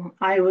ago,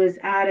 I was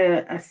at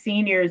a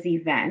seniors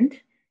event,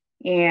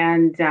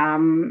 and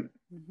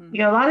you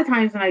know, a lot of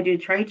times when I do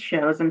trade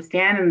shows, I'm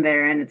standing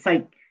there, and it's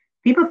like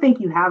people think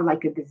you have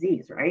like a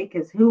disease, right?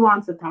 Because who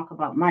wants to talk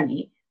about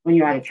money when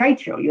you're at a trade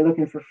show? You're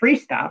looking for free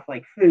stuff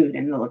like food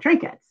and little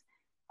trinkets.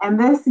 And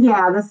this,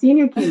 yeah, the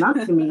senior came up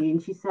to me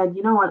and she said,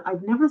 "You know what?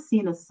 I've never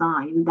seen a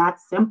sign that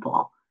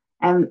simple."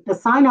 And the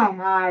sign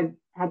I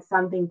had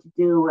something to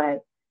do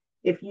with,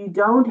 if you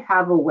don't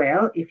have a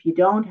will, if you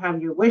don't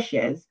have your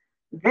wishes,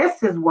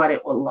 this is what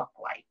it will look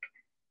like.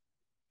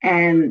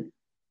 And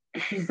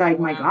she's like,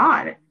 "My Wow.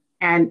 God."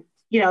 And,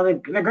 you know,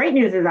 the great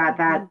news is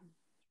that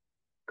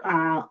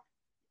uh,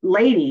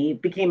 lady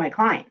became my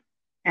client.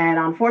 And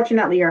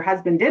unfortunately, her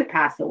husband did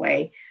pass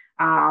away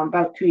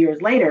about 2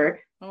 years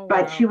later. Oh,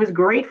 But wow. she was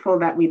grateful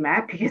that we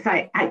met because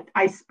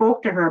I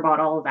spoke to her about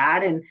all of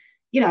that. And,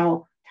 you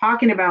know,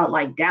 talking about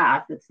like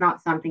death, it's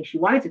not something she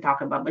wanted to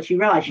talk about, but she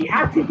realized she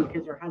had to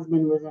because her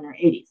husband was in her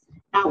 80s.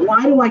 Now,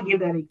 why do I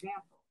give that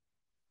example?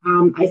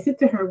 I said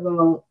to her,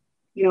 well,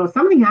 you know, if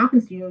something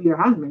happens to you or your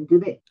husband,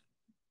 do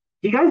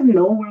you guys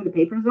know where the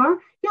papers are?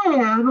 Yeah,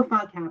 yeah, I have a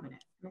file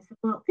cabinet. And I said,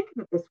 well, think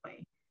of it this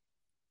way.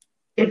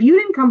 If you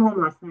didn't come home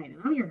last night and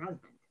I'm your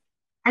husband,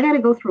 I got to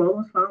go through all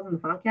those files in the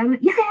file cabinet.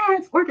 Yeah,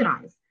 it's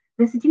organized.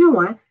 And I said, you know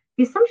what?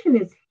 The assumption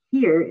is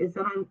here is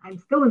that I'm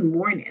still in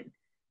mourning.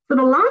 So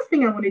the last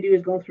thing I want to do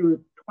is go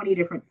through 20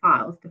 different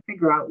files to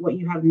figure out what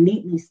you have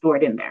neatly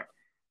stored in there.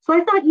 So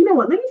I thought, you know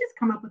what? Let me just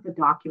come up with a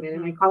document,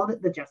 and I called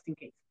it the just in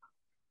case file.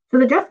 So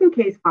the just in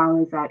case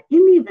file is that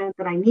in the event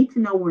that I need to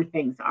know where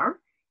things are,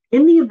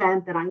 in the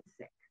event that I'm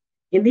sick,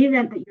 in the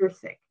event that you're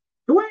sick,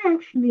 do I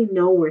actually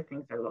know where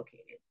things are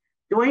located?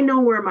 Do I know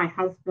where my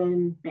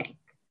husband banked?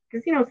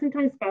 Because, you know,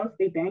 sometimes spouse,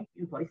 they bank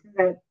in places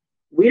that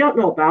we don't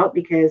know about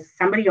because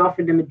somebody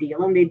offered them a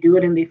deal and they do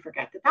it and they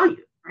forget to tell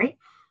you, right?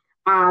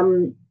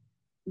 Um,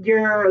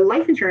 your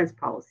life insurance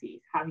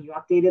policies, have you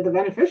updated the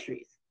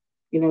beneficiaries?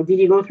 You know, did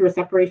you go through a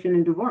separation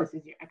and divorce?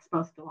 Is your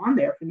ex-spouse still on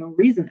there for no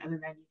reason other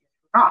than you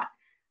just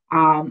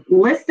forgot?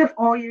 List of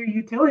all your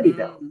utility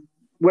bills.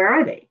 Where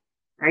are they?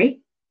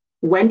 Right?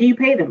 When do you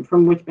pay them?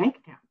 From which bank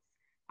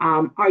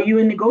account? Are you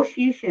in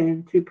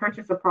negotiation to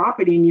purchase a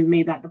property and you've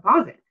made that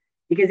deposit?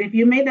 Because if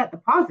you made that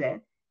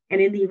deposit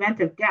and in the event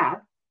of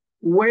death,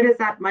 where does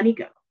that money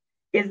go?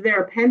 Is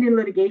there a pending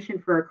litigation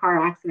for a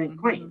car accident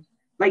claim?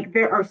 Like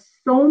there are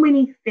so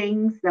many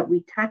things that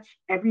we touch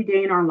every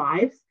day in our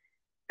lives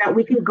that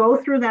we can go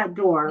through that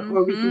door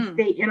or we can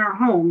stay in our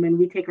home and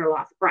we take our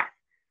last breath.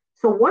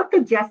 So what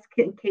the just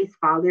in case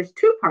file, there's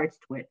two parts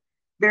to it.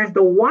 There's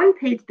the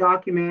one-page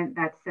document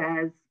that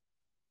says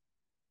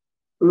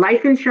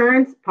life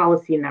insurance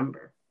policy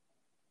number,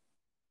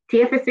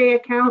 TFSA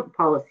account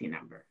policy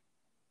number.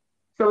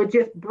 So it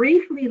just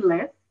briefly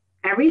lists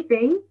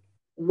everything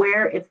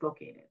where it's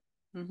located.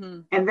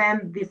 And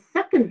then the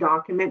second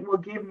document will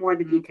give more of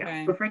the details.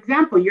 Okay. So for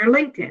example, your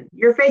LinkedIn,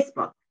 your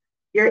Facebook,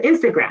 your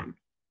Instagram,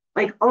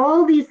 like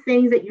all these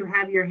things that you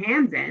have your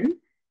hands in,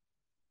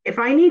 if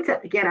I need to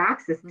get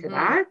access to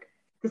that,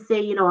 to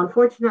say, you know,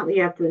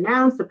 unfortunately, I have to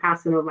announce the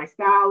passing of my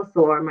spouse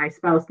or my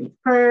spouse needs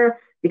prayer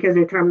because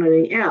they're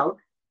terminally ill.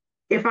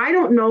 If I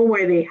don't know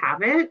where they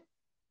have it,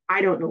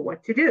 I don't know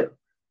what to do.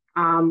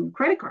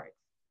 Credit cards,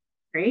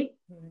 right?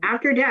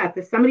 After death,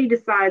 if somebody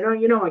decides, oh,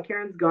 you know what,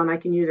 Karen's gone, I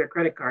can use her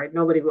credit card,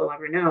 nobody will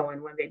ever know.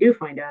 And when they do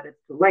find out,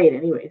 it's too late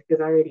anyways,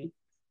 because I already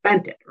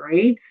spent it,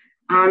 right?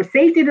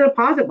 Safety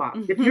deposit box.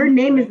 If your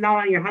name is not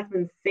on your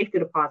husband's safety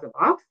deposit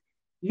box,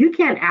 you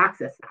can't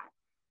access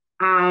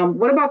that.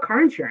 What about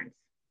car insurance?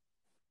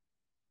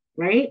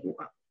 Right?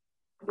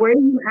 Where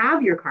do you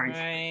have your car insurance?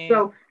 Right.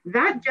 So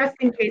that just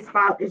in case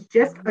file is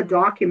just a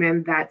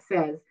document that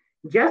says,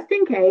 just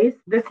in case,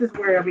 this is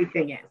where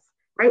everything is.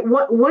 Right?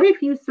 What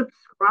if you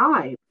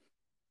subscribe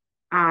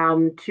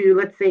to,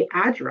 let's say,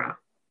 ADRA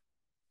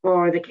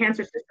or the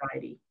Cancer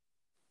Society,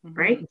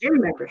 right? Mm-hmm.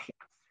 Gym memberships,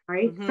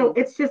 right? So Mm-hmm.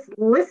 it's just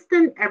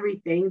listing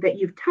everything that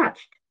you've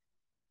touched.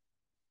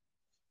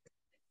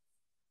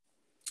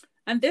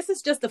 And this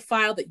is just a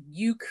file that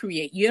you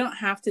create. You don't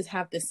have to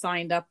have this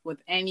signed up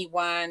with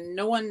anyone.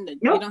 No one, you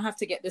Nope. don't have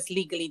to get this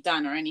legally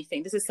done or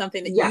anything. This is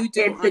something that Yeah, you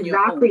do it's on your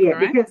own, exactly it.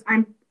 Because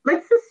correct?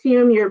 let's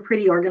assume you're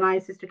pretty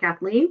organized, Sister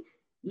Kathleen.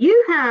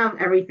 You have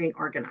everything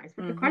organized.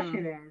 But the Mm-hmm.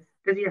 question is,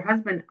 does your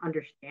husband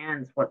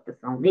understands what this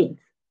all means?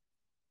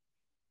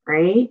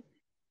 Right?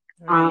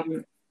 Right.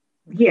 Um,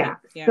 Right. yeah.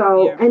 Yeah.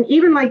 So, Yeah. and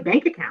even Yeah. like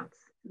bank accounts,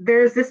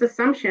 there's this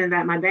assumption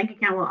that my bank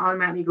account will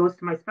automatically goes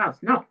to my spouse.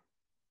 No,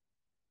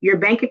 your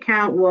bank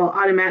account will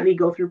automatically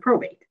go through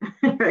probate,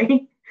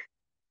 right?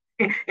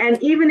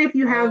 And even if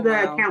you have Oh,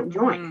 the wow. account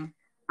joint,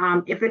 Mm-hmm.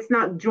 if it's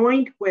not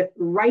joint with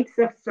rights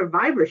of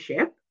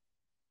survivorship,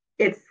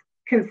 it's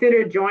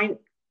considered joint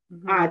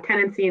Mm-hmm.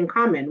 tenancy in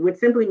common, which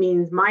simply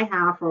means my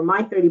half or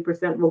my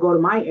 30% will go to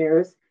my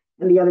heirs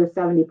and the other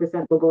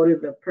 70% will go to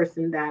the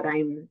person that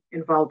I'm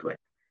involved with.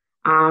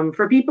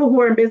 For people who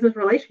are in business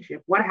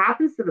relationship, what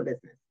happens to the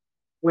business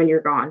when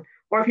you're gone?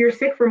 Or if you're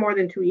sick for more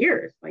than 2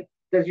 years, like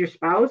does your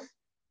spouse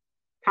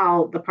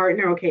tell the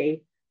partner,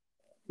 okay,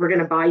 we're going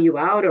to buy you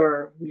out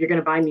or you're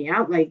going to buy me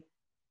out? Like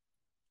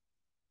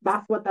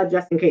that's what that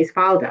just in case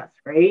file does,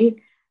 right?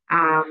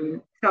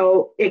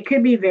 So it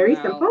could be very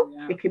Wow. simple.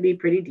 Yeah. It could be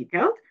pretty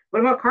detailed. What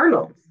about car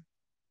loans,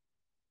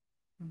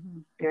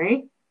 Mm-hmm.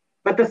 right?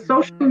 But the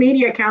social Mm-hmm.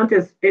 media account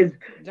is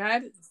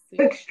That is,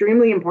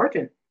 extremely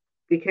important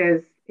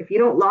because if you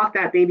don't lock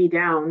that baby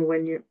down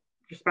when your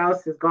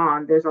spouse is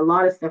gone, there's a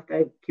lot of stuff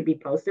that could be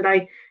posted.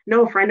 I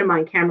know a friend of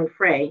mine, Cameron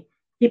Frey,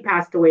 he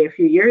passed away a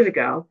few years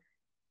ago,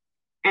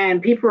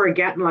 and people were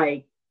getting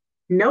like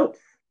notes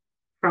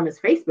from his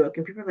Facebook,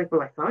 and people are like,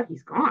 "Well, I thought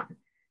he's gone."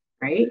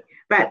 Right?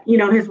 But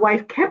his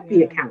wife kept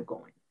the yeah. account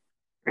going,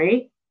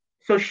 right?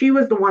 So she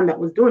was the one that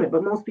was doing it,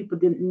 but most people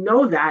didn't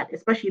know that,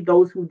 especially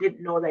those who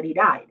didn't know that he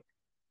died,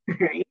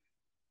 right?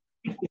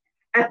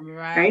 Right.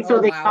 Right? Oh, So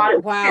they thought wow.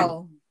 it was him.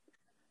 Wow.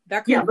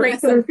 That Yeah, could but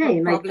create that's what I'm some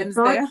saying. Like, I problems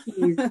thought there.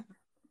 he's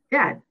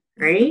dead,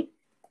 right?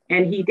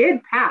 And he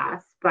did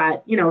pass,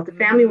 but if the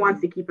family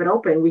wants Mm-hmm. to keep it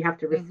open, we have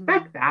to Mm-hmm.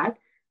 respect that.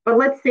 But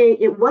let's say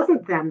it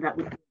wasn't them that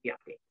was doing the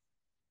update,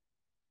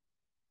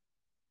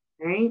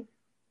 right?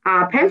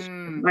 Pension,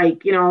 Mm-hmm.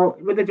 like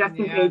with the just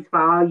in Yeah. case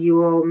file, you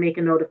will make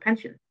a note of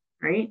pension,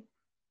 right?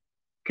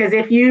 Because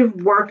if you've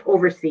worked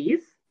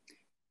overseas,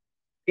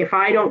 if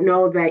I don't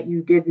know that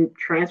you didn't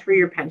transfer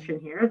your Mm-hmm. pension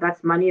here,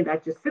 that's money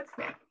that just sits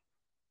there.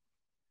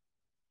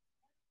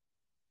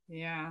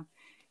 Yeah.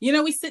 You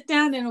know, we sit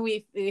down and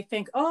we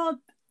think, oh,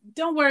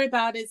 don't worry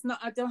about it. It's not,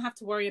 I don't have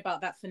to worry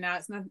about that for now.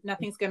 It's not,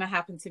 nothing's going to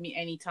happen to me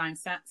anytime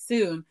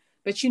soon.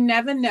 But you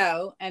never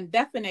know. And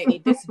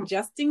definitely, this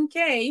just in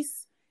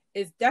case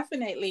is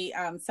definitely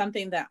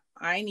something that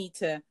I need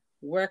to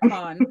work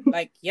on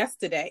like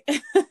yesterday.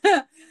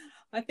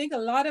 I think a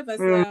lot of us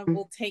Mm-hmm.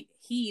 will take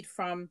heed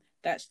from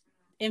that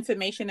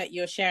information that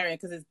you're sharing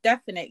because it's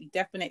definitely,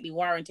 definitely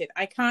warranted.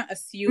 I can't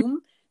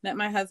assume that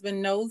my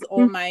husband knows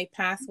all my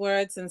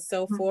passwords and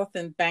so forth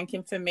and bank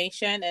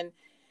information. And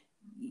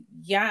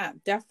yeah,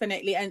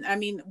 definitely. And I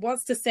mean,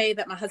 what's to say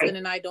that my husband Right.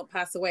 and I don't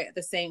pass away at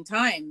the same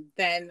time?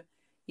 Then,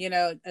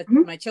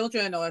 Mm-hmm. my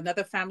children or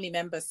another family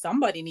member,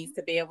 somebody needs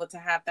to be able to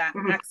have that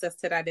Mm-hmm. access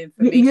to that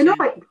You know information.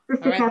 what, All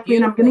Sister right,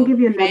 Kathleen, I'm going to beautiful. give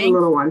you another Thank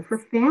little you. one for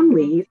Mm-hmm.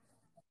 families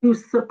who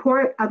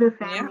support other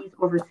Yeah. families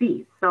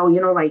overseas. So,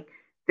 like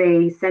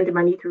they send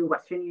money through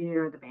Western Union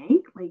or the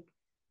bank. Like,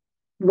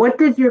 what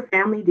does your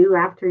family do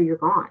after you're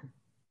gone?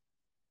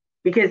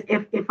 Because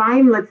if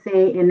I'm, let's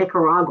say, in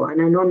Nicaragua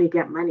and I normally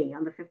get money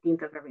on the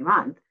 15th of every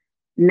month,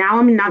 now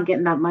I'm not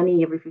getting that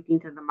money every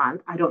 15th of the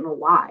month. I don't know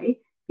why,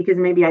 because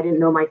maybe I didn't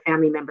know my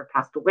family member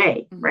passed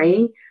away, Mm-hmm.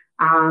 right?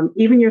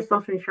 Even your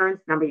social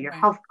insurance number, your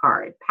Right. health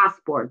card,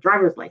 passport,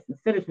 driver's license,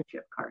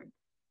 citizenship card,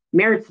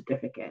 marriage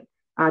certificate,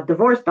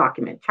 divorce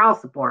document, child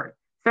support,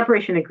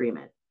 separation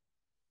agreement.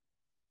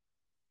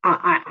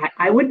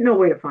 I wouldn't know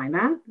where to find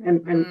that,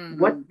 and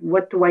what Mm.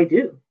 what do I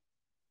do?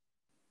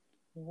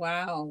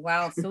 Wow.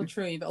 Wow. So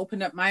true. You've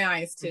opened up my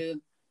eyes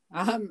to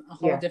a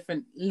whole Yeah,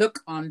 different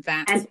look on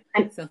that. and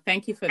and So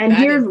thank you for And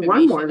that here's one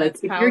information. more, like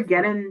That's if you're powerful.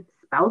 getting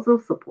spousal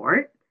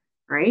support,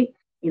 right?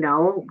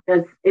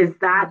 Is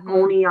that Mm-hmm.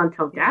 only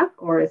until Yeah. death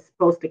or is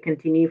supposed to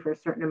continue for a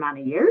certain amount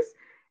of years?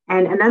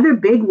 And another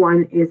big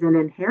one is an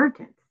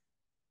inheritance,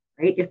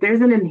 right? If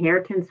there's an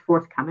inheritance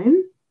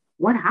forthcoming,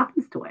 what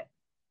happens to it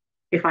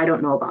if I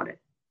don't know about it?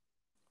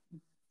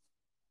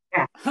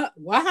 Yeah.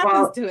 What happens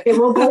Well, to it? it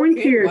will go into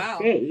Okay. Wow.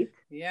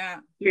 Yeah.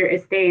 your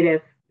estate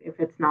if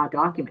it's not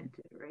Mm-hmm.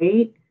 documented,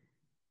 right?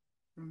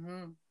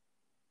 Mm-hmm.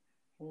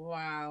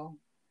 Wow.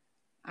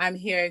 I'm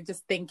here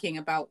just thinking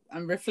about,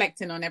 I'm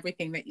reflecting on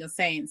everything that you're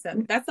saying.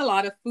 So that's a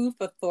lot of food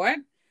for thought.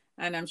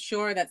 And I'm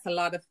sure that's a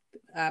lot of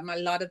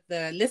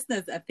the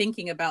listeners are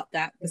thinking about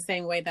that the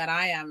same way that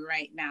I am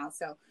right now.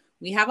 So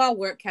we have our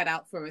work cut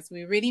out for us.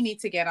 We really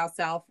need to get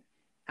ourselves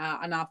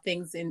and our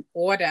things in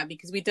order,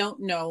 because we don't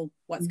know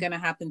what's going to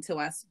happen to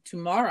us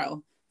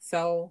tomorrow.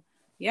 So,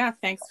 yeah,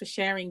 thanks for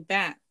sharing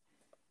that.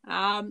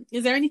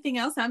 Is there anything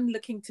else? I'm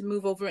looking to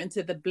move over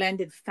into the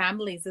blended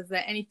families. Is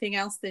there anything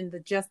else in the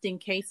just in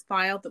case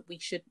file that we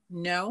should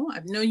know? I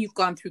know you've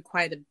gone through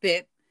quite a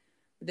bit,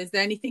 but is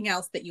there anything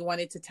else that you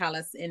wanted to tell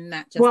us in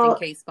that just in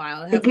case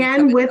file?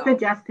 Again, with the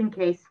just in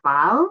case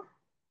file,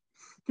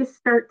 just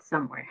start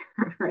somewhere,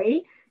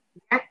 right?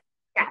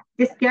 Yeah,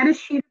 just get a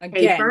sheet of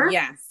paper,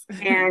 yes,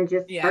 and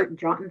just start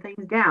jotting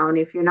things down.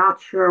 If you're not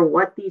sure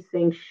what these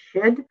things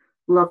should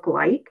look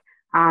like,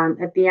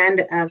 at the end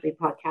of the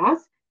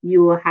podcast,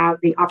 you will have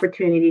the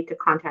opportunity to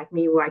contact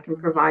me where I can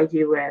provide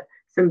you with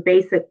some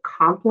basic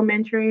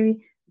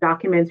complementary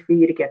documents for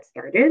you to get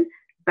started.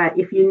 But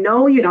if you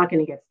know you're not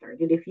going to get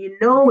started, if you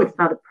know it's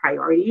not a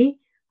priority,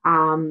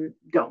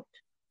 don't,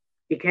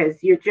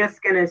 because you're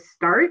just going to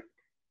start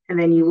and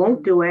then you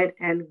won't do it.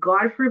 And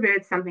God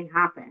forbid something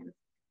happens,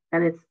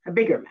 then it's a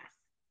bigger mess,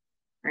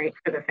 right,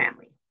 for the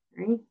family,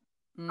 right?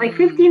 Like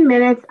 15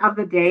 minutes of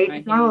the day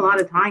is not a lot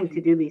of time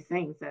to do these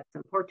things. That's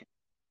important.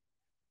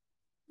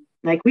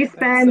 Like we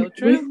spend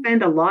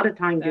a lot of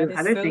time doing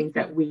other things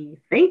that we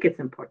think it's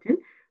important.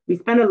 We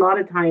spend a lot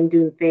of time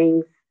doing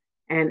things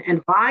and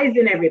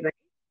advising everybody.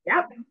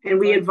 Yep. And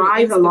we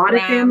advise a lot of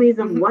families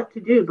of what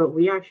to do, but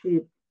we're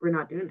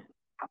not doing it.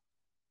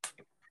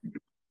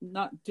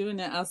 Not doing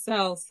it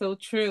ourselves. So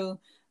true.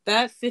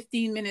 That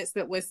 15 minutes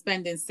that we're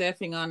spending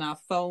surfing on our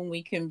phone,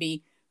 we can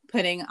be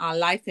putting our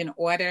life in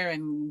order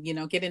and,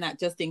 getting that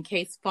just in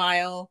case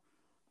file,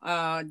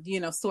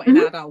 sorting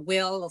out our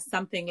will or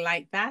something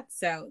like that.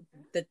 So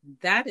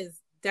that is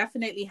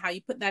definitely how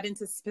you put that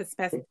into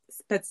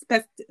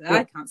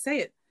I can't say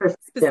it.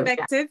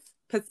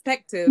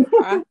 Perspective.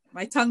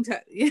 My tongue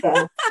got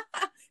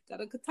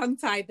a tongue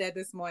tied there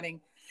this morning.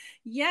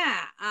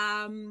 Yeah.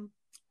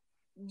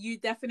 You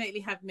definitely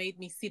have made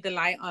me see the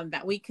light on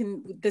that.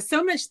 There's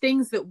so much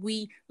things that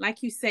we,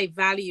 like you say,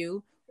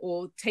 value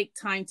or take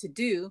time to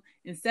do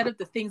instead of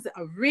the things that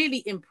are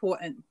really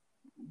important.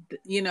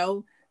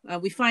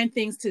 We find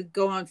things to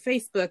go on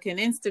Facebook and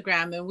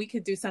Instagram, and we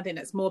could do something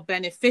that's more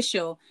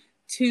beneficial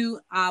to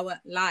our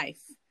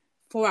life,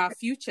 for our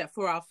future,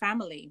 for our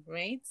family,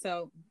 right?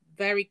 So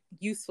very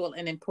useful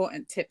and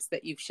important tips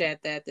that you've shared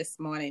there this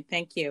morning.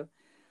 Thank you.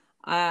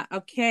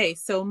 Okay,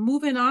 so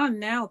moving on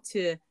now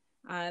to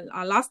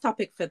our last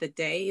topic for the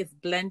day is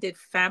blended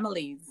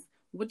families.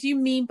 What do you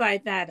mean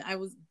by that?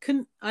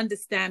 Couldn't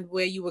understand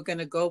where you were going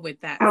to go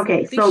with that.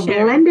 Okay, so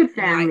blended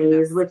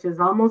families, which is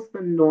almost the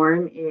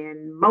norm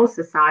in most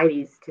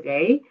societies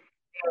today,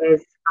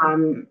 is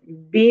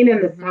being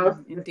in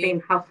the same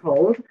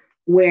household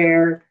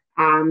where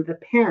the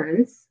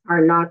parents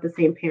are not the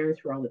same parents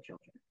for all the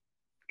children.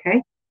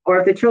 Okay, or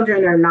if the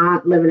children are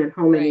not living at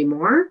home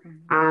anymore,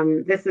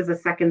 this is a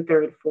second,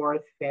 third,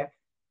 fourth, fifth,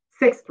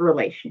 sixth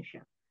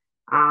relationship.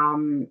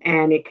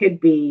 And it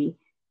could be,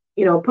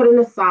 putting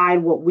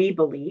aside what we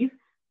believe,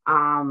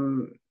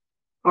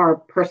 our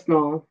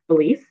personal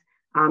beliefs.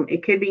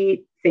 It could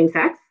be same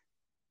sex.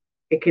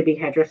 It could be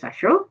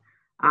heterosexual.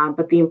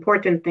 But the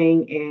important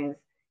thing is,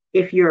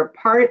 if you're a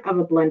part of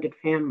a blended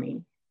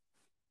family,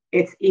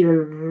 it's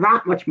even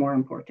that much more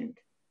important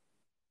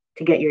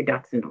to get your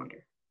ducks in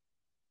order.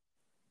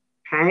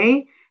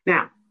 Okay.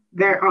 Now,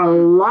 there are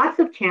lots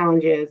of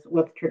challenges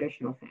with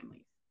traditional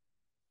families.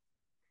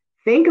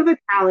 Think of the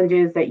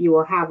challenges that you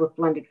will have with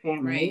blended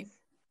families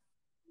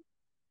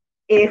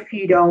if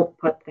you don't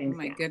put things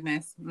down. My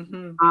goodness.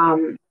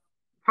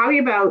 Probably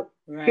about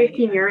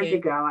 15 years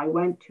ago, I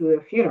went to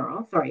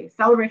a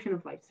celebration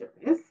of life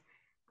service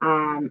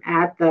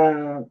at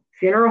the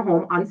funeral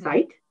home on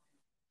site.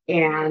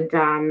 And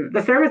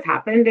the service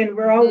happened, and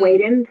we're all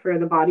waiting for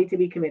the body to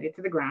be committed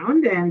to the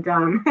ground, and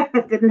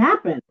it didn't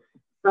happen.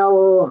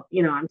 So,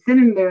 I'm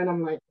sitting there and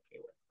I'm like,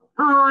 okay, what's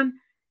going on?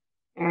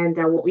 And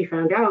what we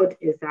found out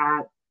is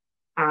that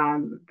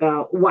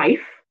the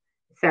wife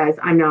says,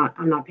 I'm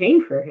not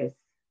paying for his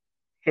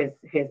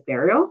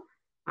burial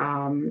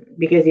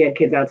because he had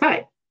kids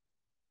outside.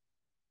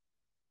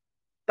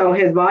 So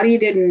his body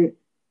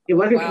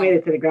wasn't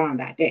committed to the ground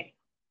that day,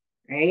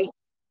 right?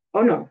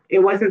 Oh no, it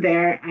wasn't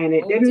there, and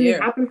it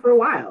didn't happen for a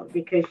while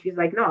because she's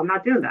like, no, I'm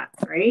not doing that,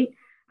 right?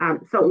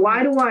 So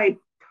why do I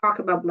talk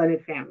about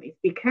blended families?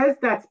 Because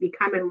that's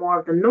becoming more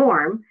of the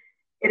norm.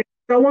 It's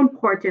so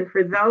important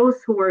for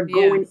those who are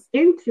going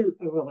into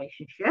a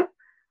relationship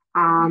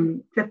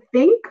to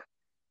think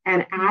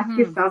and ask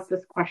yourself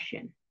this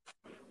question.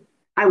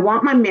 I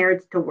want my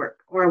marriage to work,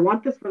 or I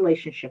want this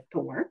relationship to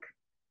work.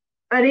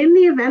 But in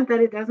the event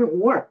that it doesn't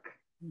work,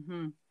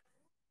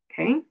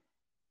 okay,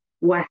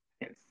 what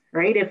happens,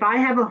 right? If I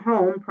have a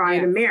home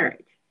prior to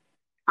marriage,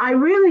 I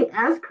really,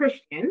 as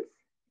Christians,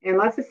 and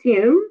let's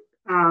assume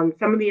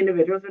some of the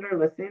individuals that are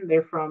listening,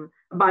 they're from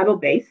a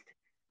Bible-based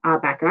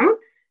background,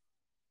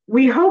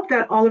 we hope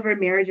that all of our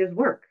marriages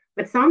work.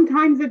 But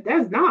sometimes it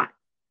does not.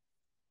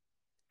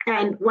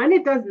 And when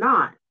it does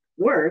not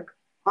work,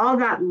 all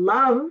that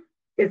love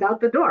is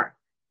out the door.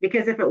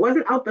 Because if it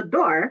wasn't out the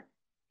door,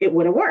 it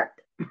would have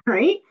worked,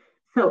 right?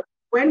 So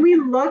when we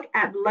look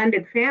at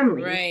blended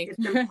families, Right.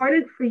 it's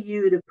important for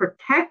you to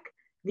protect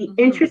the Hmm.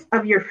 interests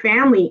of your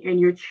family and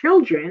your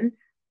children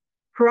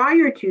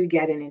prior to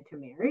getting into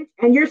marriage.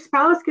 And your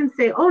spouse can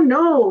say, oh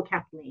no,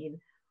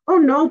 Kathleen, oh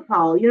no,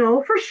 Paul,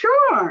 for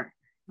sure,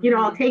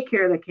 I'll Hmm. take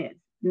care of the kids.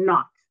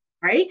 Not,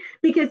 right?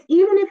 Because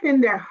even if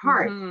in their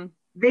heart Hmm.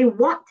 they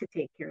want to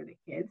take care of the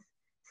kids,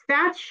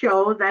 stats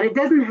show that it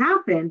doesn't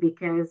happen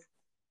because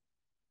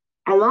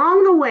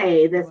along the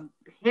way, this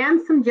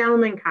handsome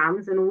gentleman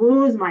comes and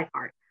woos my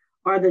heart,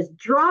 or this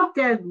drop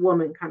dead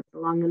woman comes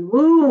along and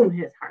woos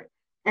his heart.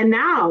 And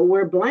now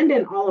we're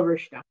blending all of our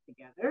stuff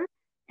together.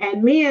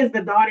 And me, as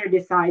the daughter,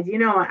 decides,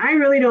 I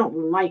really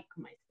don't like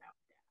my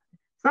stepdad.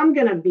 So I'm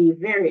going to be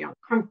very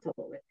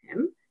uncomfortable with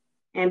him.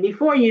 And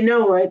before you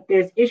know it,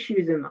 there's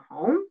issues in the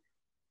home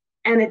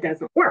and it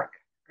doesn't work,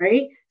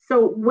 right?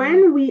 So Hmm.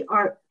 when we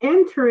are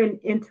entering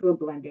into a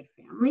blended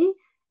family,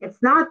 it's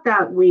not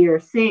that we are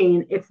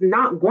saying it's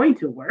not going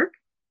to work,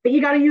 but you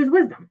got to use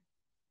wisdom.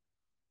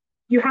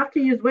 You have to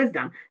use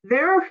wisdom.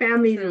 There are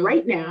families True.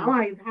 right now. Yeah.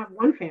 I have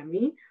one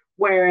family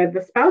where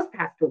the spouse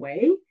passed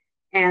away,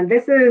 and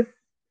this is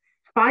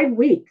 5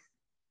 weeks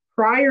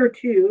prior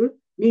to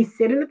me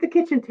sitting at the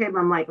kitchen table.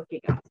 I'm like,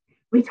 okay, guys,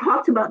 we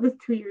talked about this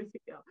 2 years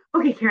ago.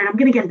 Okay, Karen, I'm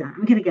going to get it done.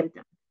 I'm going to get it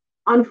done.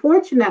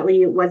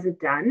 Unfortunately, it wasn't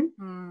done.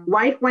 Mm.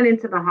 Wife went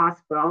into the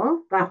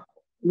hospital. The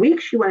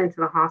week she went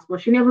into the hospital,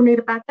 she never made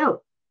it back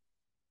out.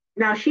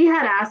 Now, she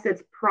had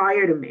assets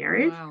prior to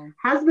marriage. Wow.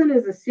 Husband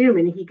is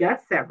assuming he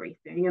gets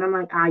everything. And I'm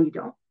like, you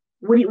don't.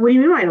 What do you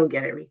mean I don't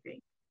get everything?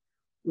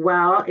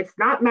 Well, it's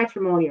not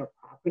matrimonial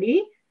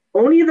property.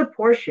 Only the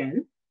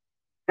portion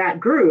that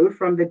grew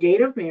from the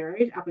date of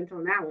marriage up until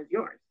now is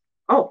yours.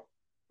 Oh,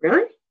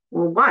 really?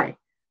 Well, why?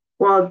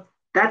 Well,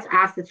 that's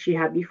assets she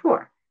had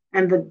before.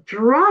 And the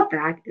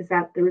drawback is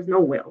that there is no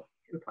will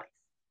in place,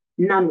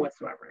 none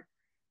whatsoever.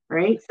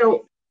 Right.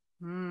 So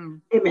Mm.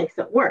 it makes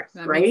it worse.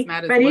 That makes Right.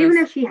 matters But even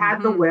worse. if she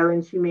had the Mm-hmm. will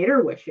and she made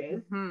her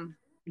wishes, Mm-hmm.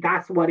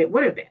 that's what it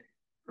would have been.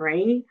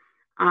 Right.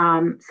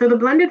 So the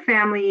blended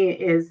family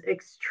is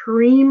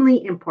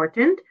extremely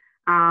important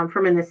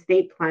from an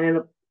estate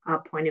planning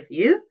point of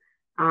view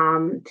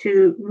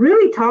to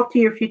really talk to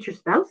your future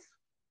spouse.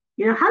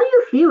 How do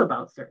you feel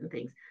about certain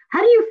things? How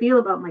do you feel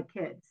about my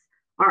kids?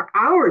 Are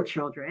our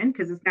children,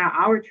 because it's now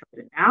our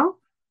children now,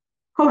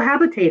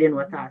 cohabitating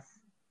with us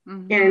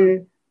Mm-hmm.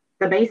 in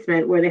the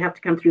basement where they have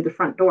to come through the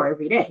front door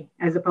every day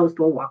as opposed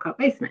to a walk-up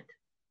basement?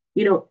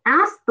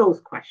 Ask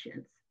those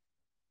questions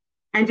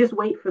and just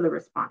wait for the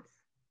response,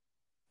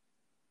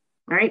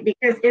 right?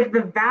 Because if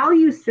the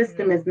value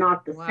system True. is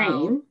not the Wow.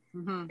 same,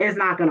 Mm-hmm. it's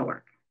not going to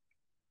work,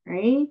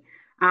 right?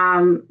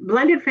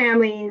 Blended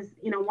families,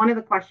 one of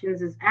the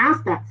questions is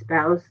ask that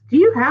spouse, do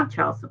you have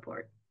child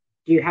support?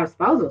 Do you have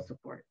spousal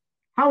support?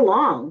 How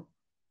long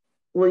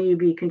will you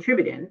be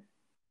contributing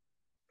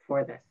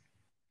for this?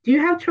 Do you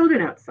have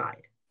children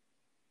outside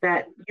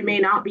that you may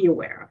not be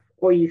aware of,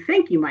 or you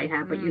think you might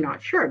have, but you're Mm.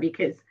 not sure?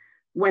 Because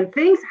when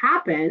things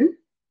happen,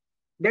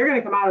 they're going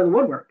to come out of the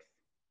woodworks.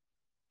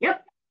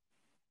 Yep,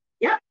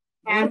 yep.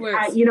 And Woodworks.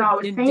 I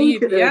was saying Indeed.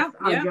 to this Yeah.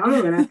 Yeah.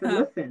 gentleman, I said,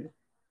 listen,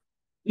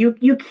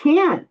 you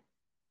can't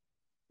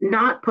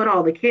not put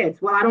all the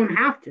kids. Well, I don't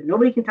have to.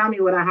 Nobody can tell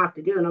me what I have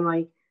to do. And I'm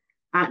like,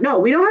 no,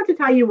 we don't have to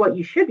tell you what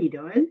you should be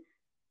doing,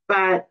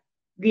 but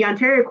the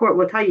Ontario court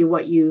will tell you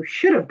what you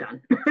should have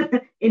done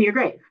in your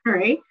grave,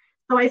 right?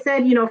 So I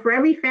said, for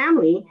every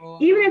family,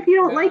 even if Wow. you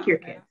don't like Yeah. your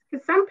Yeah. kids,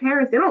 because some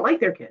parents, they don't like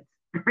their kids,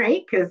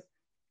 right? Because,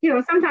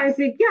 sometimes,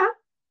 yeah,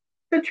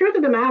 the truth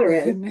of the matter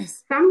is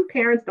Goodness. some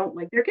parents don't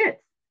like their kids.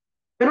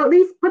 But at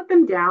least put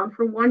them down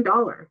for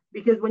 $1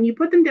 because when you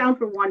put them down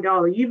for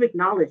 $1, you've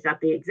acknowledged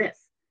that they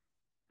exist.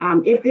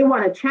 If they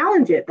want to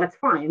challenge it, that's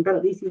fine, but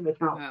at least you've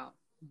acknowledged. Wow.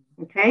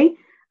 Okay.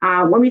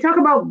 When we talk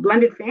about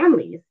blended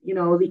families, the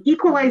Mm-hmm.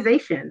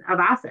 equalization of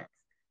assets,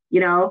 you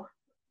know,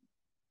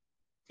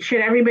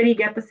 should everybody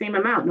get the same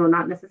amount? No,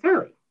 not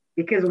necessarily,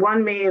 because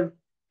one may have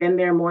been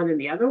there more than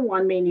the other,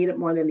 one may need it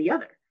more than the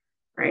other,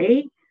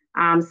 right?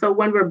 So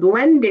when we're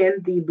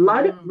blending the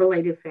blood Mm-hmm.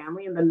 related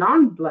family and the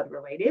non blood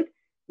related,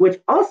 which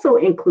also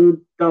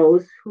include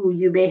those who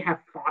you may have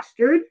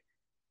fostered,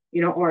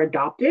 or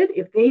adopted,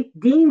 if they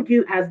deemed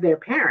you as their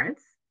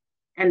parents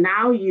and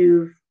now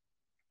you've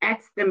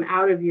X them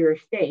out of your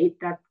estate,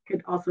 that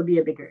could also be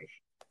a bigger issue.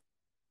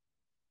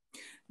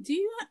 Do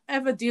you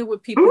ever deal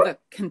with people Mm-hmm. that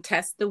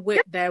contest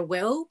their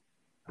will?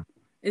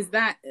 Is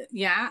that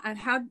yeah? And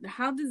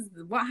how does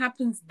what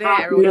happens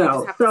there, or you just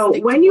No. have to So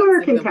stick to when you what's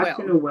are in the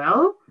contesting will? a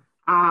will,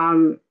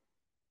 um,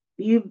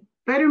 you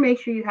better make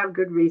sure you have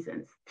good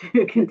reasons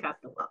to contest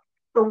a will.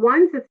 So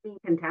once it's being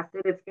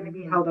contested, it's going to be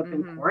Mm-hmm. held up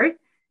in Mm-hmm. court,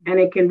 and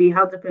it can be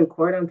held up in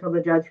court until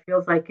the judge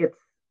feels like it's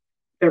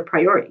their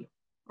priority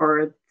or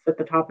it's at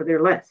the top of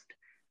their list,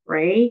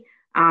 right?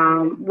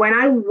 When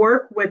I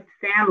work with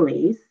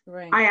families,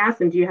 Right. I ask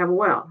them, do you have a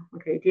will?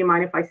 Okay, do you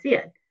mind if I see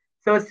it?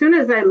 So as soon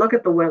as I look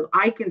at the will,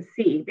 I can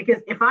see,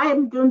 because if I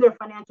am doing their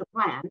financial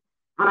plan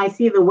and I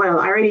see the will,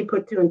 I already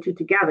put two and two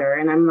together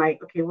and I'm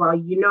like, okay, well,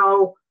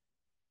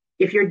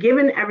 if you're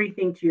giving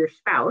everything to your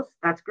spouse,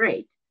 that's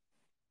great.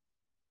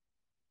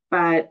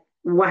 but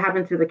what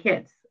happened to the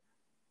kids,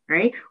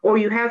 right? Or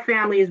you have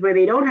families where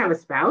they don't have a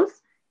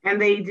spouse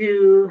and they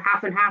do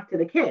half and half to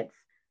the kids.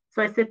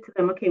 So I said to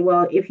them, okay,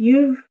 well, if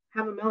you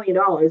have $1 million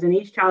and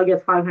each child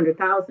gets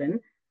 500,000,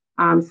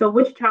 so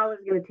which child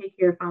is going to take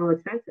care of final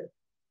expenses?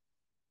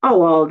 Oh,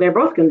 well, they're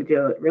both going to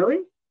do it. Really?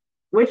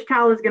 Which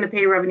child is going to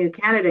pay Revenue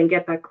Canada and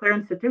get that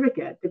clearance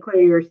certificate to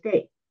clear your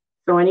estate?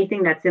 So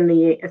anything that's in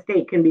the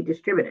estate can be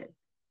distributed.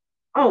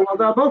 Oh, well,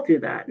 they'll both do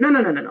that. No,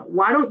 no, no, no, no.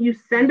 Why don't you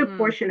send a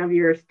portion of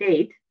your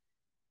estate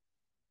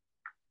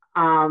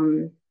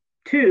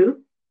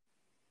to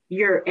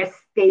your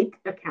estate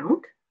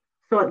account?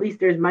 So at least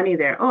there's money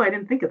there. Oh, I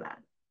didn't think of that.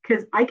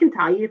 Because I can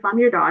tell you, if I'm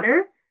your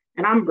daughter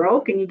and I'm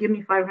broke and you give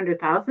me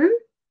 500,000,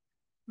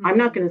 I'm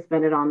not going to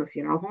spend it on the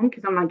funeral home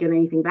because I'm not getting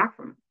anything back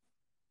from it.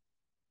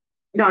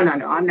 No, no,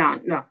 no, I'm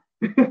not. No.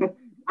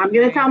 I'm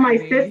going to tell my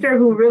sister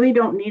who really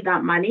don't need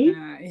that money,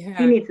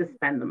 she needs to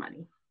spend the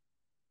money.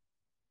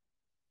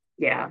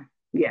 Yeah,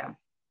 yeah,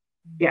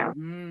 yeah.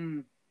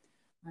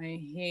 I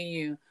hear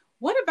you.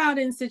 What about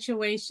in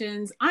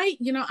situations? I've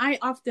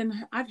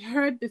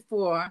heard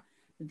before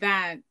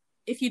that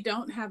if you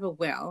don't have a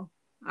will,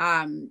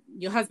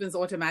 your husband's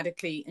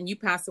automatically, and you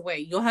pass away,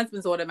 your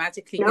husband's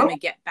automatically No, going to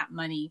get that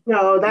money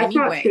no, that's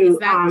not anyway. true. Is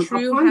that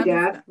true? Upon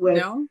death,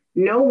 with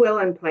no will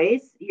in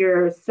place,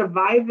 your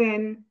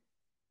surviving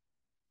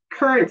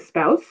current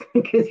spouse,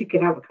 because you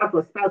can have a couple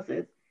of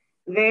spouses,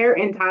 they're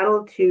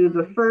entitled to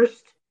the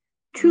first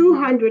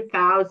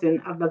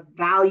 200,000 of the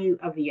value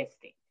of the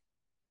estate.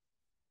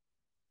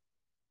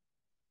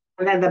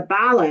 And then the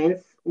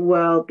balance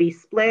will be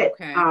split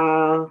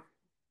 2/3,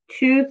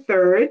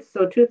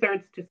 so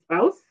 2/3 to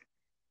spouse,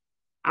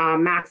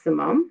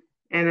 maximum,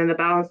 and then the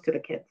balance to the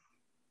kids.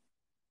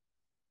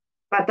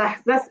 But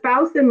the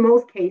spouse in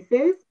most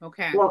cases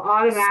will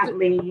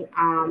automatically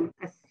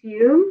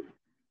assume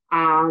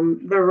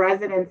the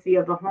residency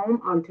of the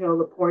home until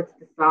the courts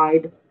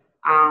decide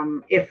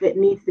if it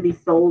needs to be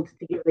sold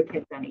to give the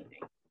kids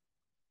anything.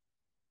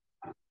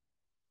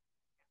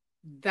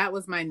 That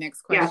was my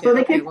next question. Yeah, so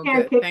the kids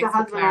can't kick the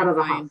husband out of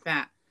the house.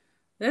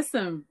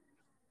 Listen.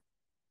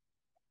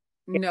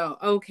 No,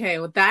 okay,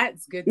 well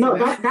that's good. No,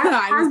 that's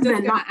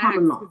husband, not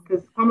common law,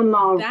 because common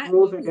law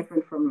rules are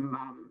different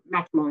from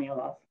matrimonial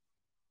laws.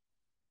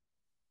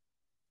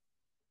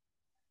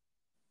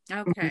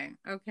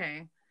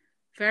 Okay.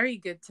 Very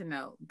good to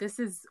know. This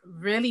has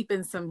really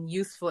been some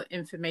useful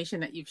information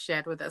that you've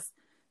shared with us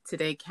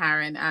today,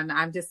 Karen. And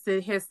I'm just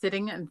here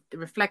sitting and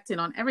reflecting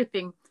on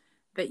everything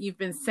that you've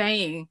been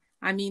saying.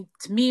 I mean,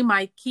 to me,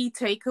 my key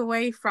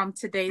takeaway from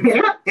today's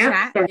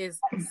chat is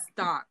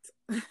start.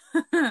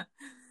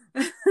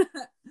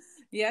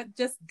 Yeah,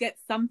 just get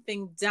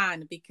something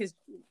done, because,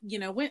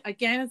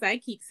 again, as I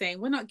keep saying,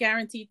 we're not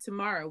guaranteed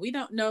tomorrow. We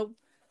don't know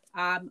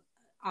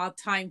our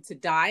time to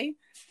die.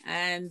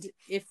 And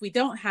if we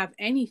don't have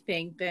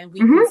anything, then we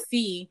can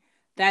see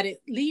that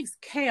it leaves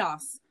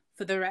chaos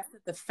for the rest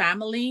of the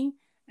family.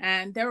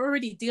 And they're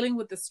already dealing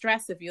with the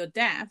stress of your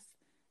death.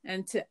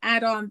 And to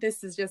add on,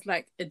 this is just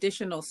like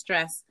additional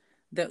stress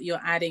that you're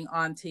adding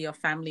on to your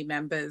family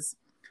members.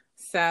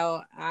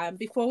 So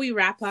before we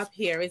wrap up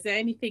here, is there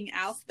anything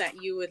else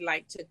that you would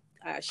like to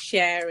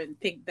share and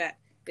think that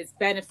is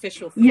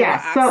beneficial for us?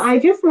 Yes, so I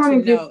just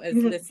want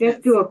to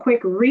just do a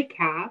quick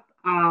recap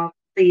of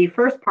the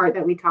first part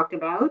that we talked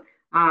about,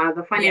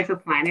 the financial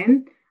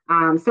planning.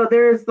 So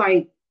there's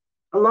like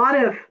a lot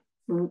of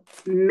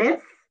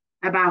myths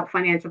about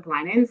financial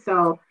planning.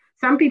 So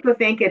some people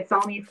think it's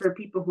only for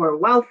people who are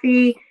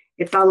wealthy.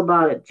 It's all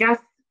about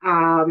just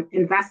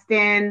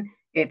investing.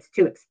 It's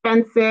too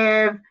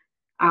expensive.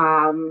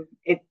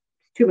 It's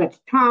too much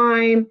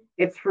time.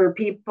 It's for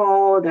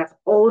people that's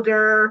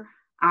older.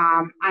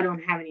 I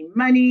don't have any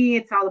money.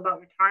 It's all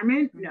about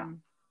retirement.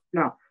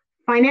 No.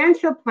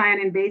 Financial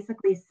planning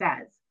basically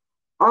says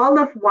all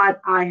of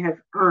what I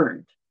have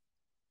earned,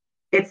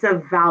 it's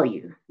of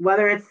value,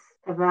 whether it's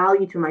a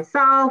value to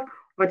myself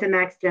or to the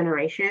next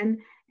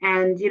generation.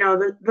 And,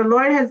 the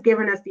Lord has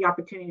given us the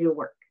opportunity to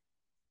work,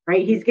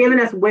 right? He's given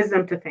us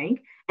wisdom to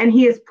think, and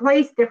he has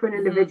placed different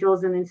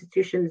individuals and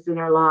institutions in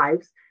our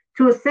lives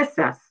to assist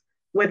us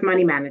with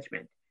money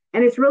management.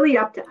 And it's really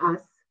up to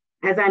us,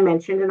 as I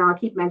mentioned, and I'll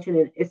keep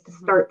mentioning it, is to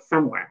start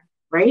somewhere,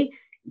 right?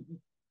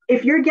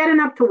 If you're getting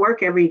up to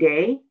work every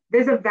day,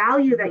 there's a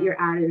value that you're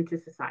adding to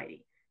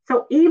society.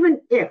 So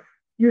even if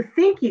you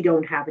think you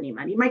don't have any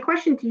money, my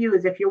question to you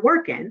is, if you're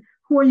working,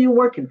 who are you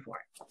working for,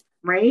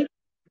 right?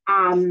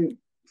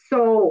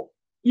 So,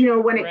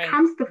 when it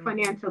comes to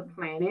financial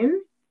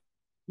planning,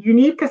 you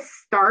need to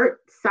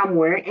start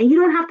somewhere, and you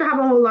don't have to have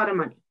a whole lot of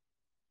money,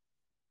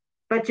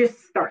 but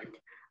just start.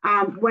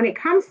 When it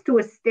comes to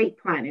estate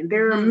planning,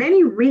 there are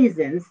many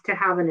reasons to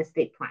have an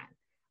estate plan.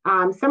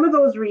 Some of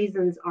those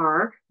reasons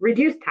are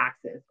reduce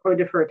taxes or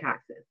defer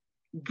taxes,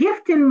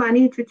 gifting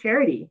money to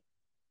charity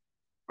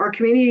or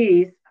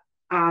communities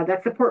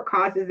that support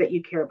causes that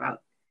you care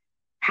about,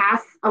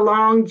 pass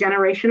along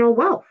generational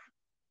wealth,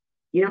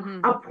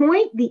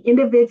 appoint the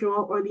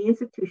individual or the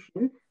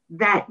institution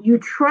that you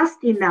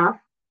trust enough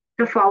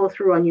to follow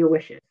through on your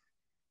wishes.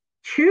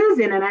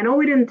 choosing, and I know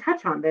we didn't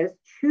touch on this,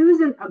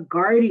 choosing a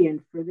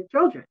guardian for the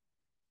children.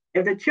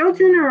 If the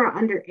children are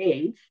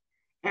underage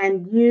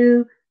and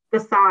you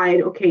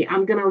decide, okay,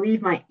 I'm going to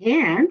leave my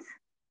aunt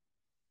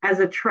as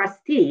a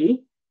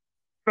trustee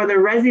for the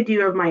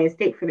residue of my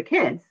estate for the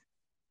kids,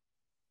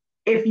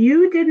 if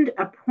you didn't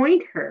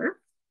appoint her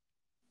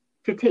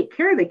to take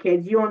care of the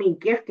kids, you only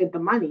gifted the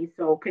money.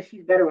 So, because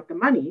she's better with the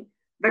money,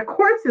 the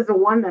courts is the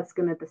one that's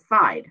going to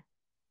decide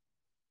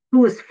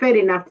who is fit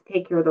enough to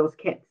take care of those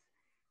kids.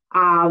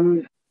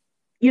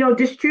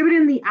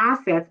 Distributing the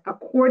assets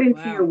according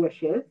to your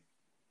wishes,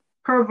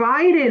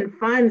 providing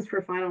funds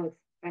for final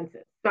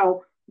expenses.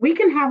 So we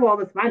can have all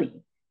this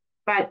money,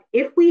 but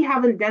if we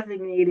haven't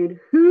designated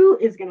who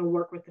is going to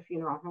work with the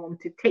funeral home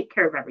to take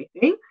care of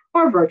everything,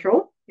 or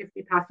virtual, if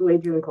we pass away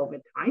during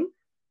COVID time,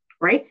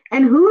 right?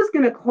 And who's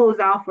going to close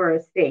off our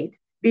estate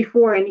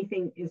before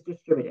anything is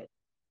distributed,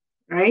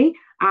 right?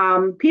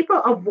 People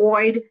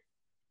avoid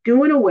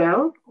doing a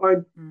will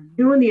or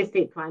doing the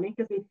estate planning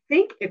because they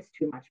think it's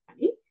too much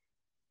money.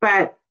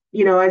 But,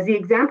 as the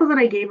example that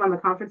I gave on the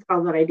conference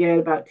call that I did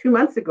about 2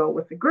 months ago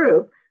with the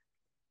group,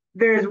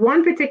 there's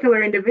one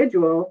particular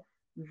individual,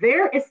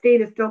 their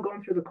estate is still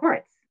going through the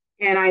courts.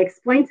 And I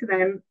explained to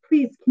them,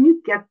 please, can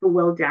you get the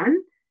will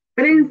done?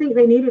 But I didn't think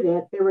they needed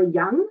it. They were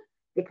young,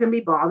 they couldn't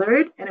be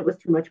bothered, and it was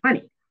too much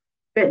money.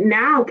 But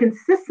now,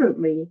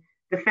 consistently,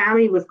 the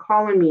family was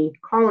calling me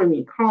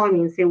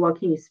and say, well,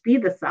 can you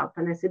speed this up?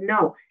 And I said,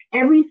 no,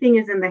 everything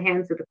is in the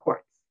hands of the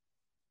courts,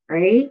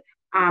 right?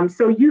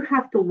 So you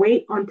have to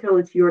wait until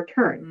it's your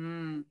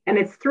turn. And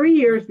it's 3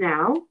 years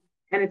now,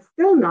 and it's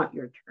still not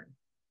your turn,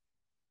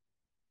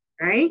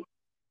 right?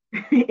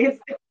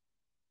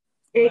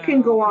 It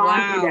can go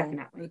on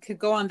indefinitely. It could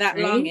go on that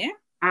long, yeah?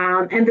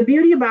 And the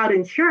beauty about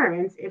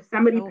insurance, if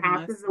somebody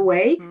passes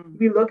away,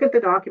 we look at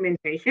the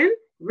documentation,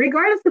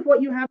 regardless of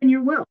what you have in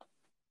your will.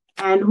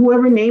 And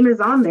whoever name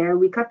is on there,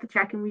 we cut the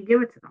check and we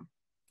give it to them.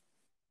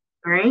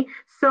 All right.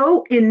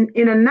 So in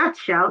a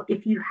nutshell,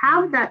 if you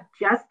have that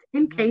just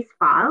in case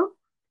file,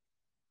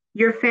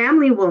 your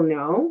family will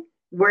know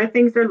where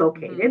things are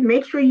located.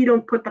 Make sure you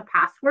don't put the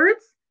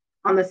passwords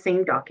on the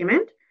same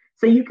document.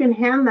 So you can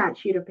hand that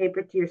sheet of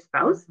paper to your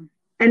spouse.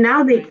 And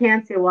now they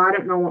can't say, well, I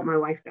don't know what my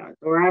wife does,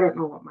 or I don't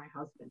know what my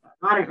husband does.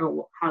 I don't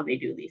know how they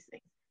do these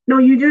things. No,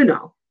 you do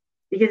know.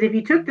 Because if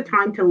you took the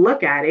time to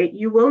look at it,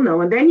 you will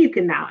know. And then you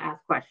can now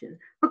ask questions.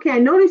 Okay, I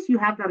noticed you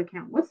have that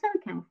account. What's that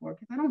account for?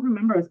 Because I don't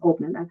remember us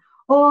opening that.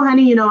 Oh,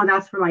 honey,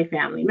 that's for my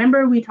family.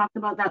 Remember we talked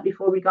about that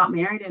before we got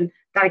married and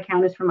that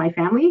account is for my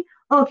family?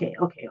 Okay.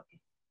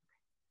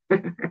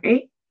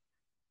 Right?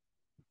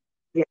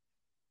 Yeah.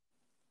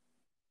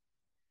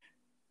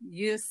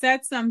 You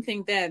said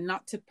something there,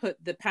 not to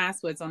put the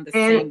passwords on the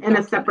same in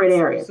a separate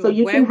area. So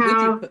you can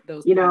have,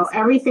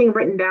 everything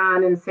written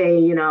down and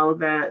say,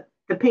 the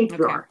pink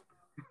drawer.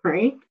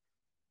 Right?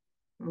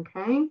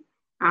 Okay.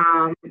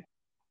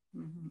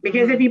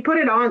 Because if you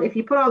put all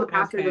the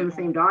passwords in the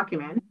same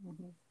document,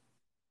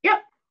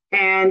 yep.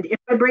 And if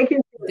I break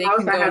into the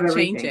house, I have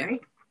everything, change it.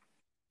 Right?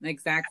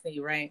 Exactly.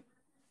 Right.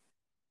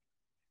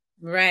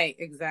 Right.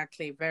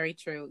 Exactly. Very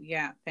true.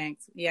 Yeah.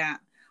 Thanks. Yeah.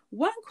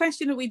 One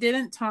question that we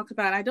didn't talk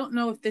about, I don't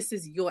know if this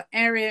is your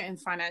area in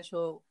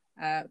financial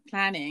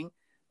planning,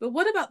 but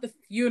what about the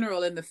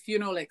funeral and the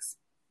funeral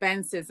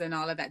expenses and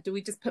all of that? Do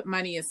we just put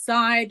money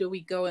aside? Do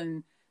we go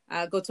and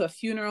go to a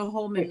funeral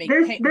home and make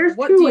payments?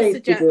 What do you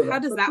suggest? How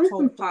does that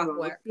whole part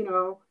work?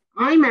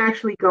 I'm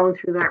actually going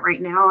through that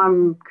right now.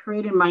 I'm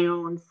creating my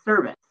own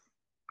service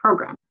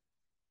program.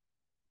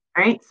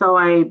 Right? So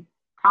I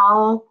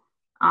tell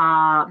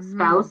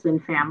spouse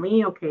and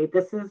family, okay,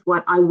 this is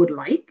what I would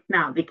like.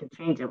 Now they can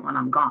change it when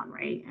I'm gone,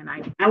 right? And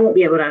I won't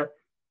be able to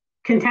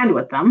contend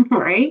with them,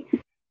 right?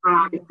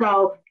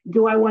 So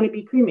do I want to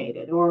be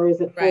cremated, or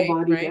is it full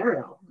body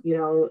burial?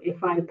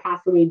 If I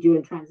pass away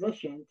during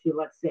transition to,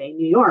 let's say,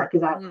 New York,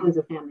 because I have tons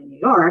of family in New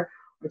York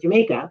or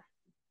Jamaica,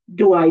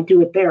 do I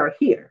do it there or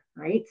here,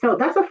 right? So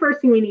that's the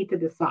first thing we need to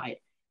decide.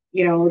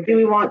 Do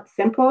we want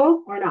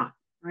simple or not,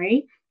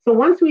 right? So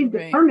once we've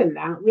determined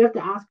that, we have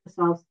to ask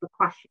ourselves the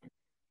question.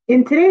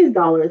 In today's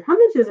dollars, how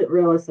much is it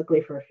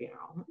realistically for a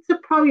funeral? It's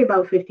probably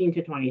about 15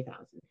 to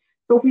 20,000.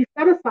 So if we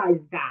set aside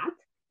that,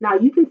 now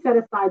you can set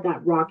aside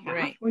that raw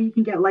cash, or you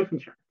can get life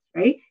insurance,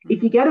 right?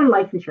 If you get in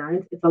life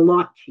insurance, it's a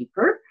lot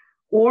cheaper,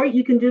 or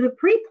you can do the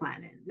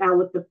pre-planning. Now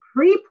with the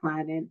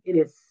pre-planning, it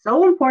is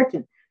so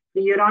important for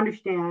you to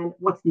understand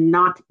what's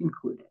not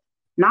included,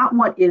 not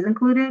what is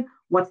included,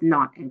 what's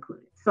not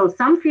included. So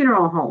some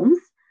funeral homes,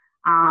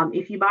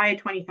 if you buy a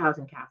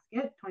 $20,000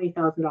 casket,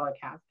 $20,000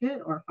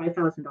 casket, or a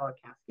 $5,000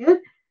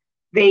 casket,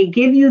 they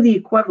give you the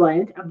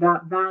equivalent of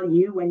that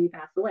value when you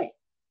pass away.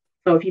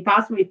 So if you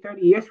pass away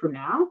 30 years from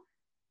now,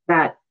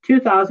 that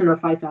 2,000 or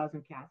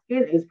 5,000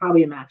 casket is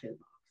probably a matches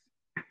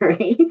box,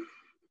 right?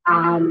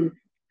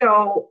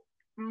 So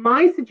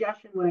my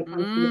suggestion when it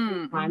comes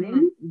to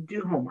planning,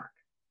 do homework.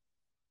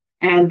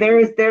 And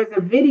there's a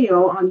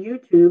video on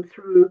YouTube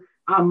through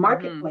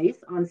Marketplace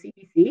on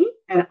CBC,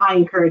 and I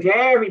encourage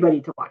everybody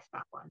to watch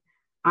that one.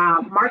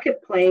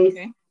 Marketplace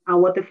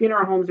what the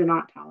funeral homes are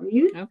not telling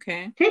you,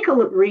 Okay. take a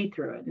read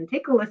through it and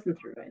take a listen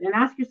through it and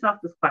ask yourself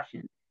this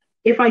question.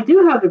 If I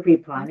do have the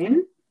pre-planning,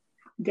 Okay.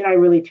 did I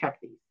really check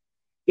these?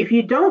 If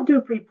you don't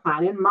do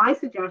pre-planning, my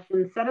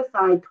suggestion, set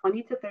aside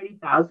 20 to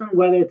 30,000,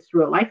 whether it's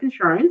through a life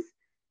insurance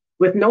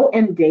with no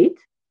end date,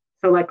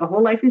 so like a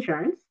whole life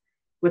insurance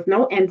with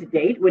no end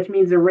date, which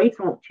means the rates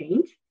won't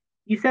change.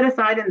 You set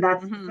aside, and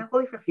that's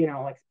specifically for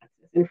funeral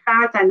expenses. In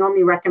fact, I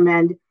normally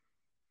recommend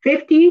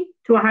 50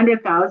 to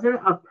 100,000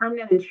 of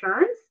permanent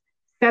insurance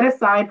set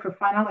aside for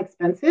final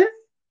expenses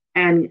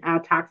and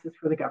taxes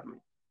for the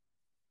government.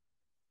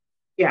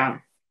 Yeah.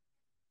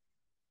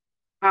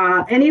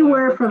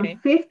 Anywhere from Okay.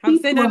 50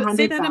 Say to that amount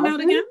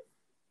 100,000 again.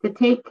 to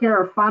take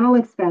care of final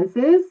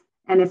expenses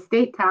and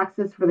estate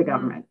taxes for the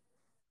government.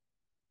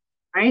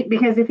 Right?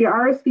 Because if your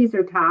RSPs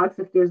are taxed,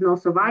 if there's no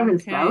surviving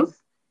spouse,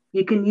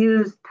 you can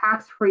use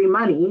tax-free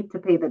money to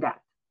pay the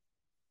debt.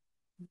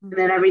 And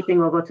then everything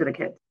will go to the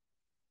kids.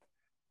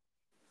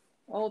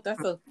 Oh,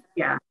 that's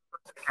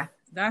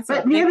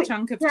a big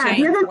chunk of change.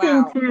 The other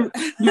thing too.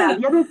 Yeah,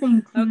 the other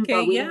thing too.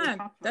 Okay,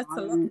 that's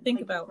a lot to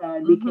think about.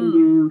 We can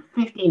do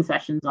 15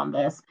 sessions on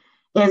this.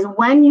 Is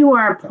when you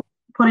are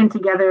putting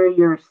together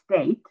your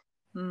estate,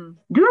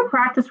 do a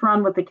practice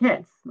run with the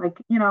kids. Like,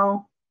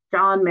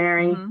 John,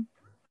 Mary.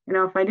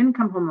 If I didn't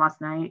come home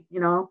last night,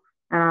 and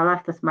I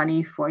left this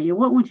money for you,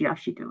 what would you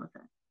actually do with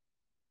it?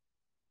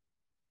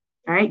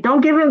 All right.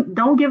 Don't give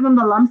them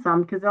the lump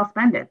sum because they'll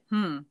spend it.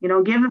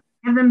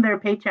 Give them their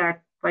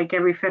paycheck like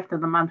every 5th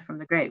of the month from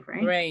the grave,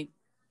 right? Right.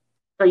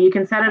 So you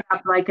can set it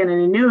up like an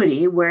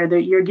annuity where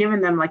you're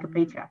giving them like a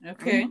paycheck.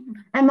 Okay. Right?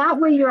 And that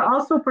way you're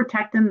also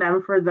protecting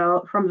them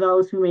from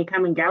those who may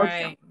come and gouge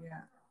them.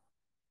 Yeah.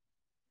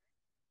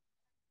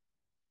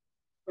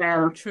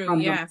 Well, true.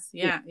 Yes.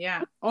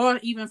 Yeah. Or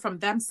even from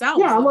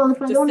themselves. Yeah. Well,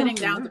 just sitting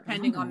down,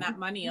 depending on that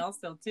money,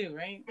 also too,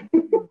 right?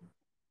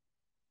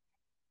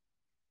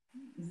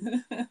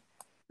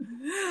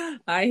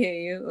 I hear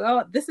you.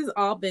 Well, this has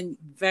all been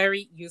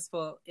very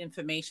useful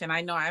information.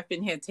 I know I've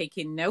been here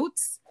taking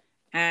notes,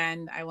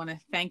 and I want to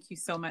thank you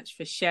so much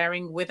for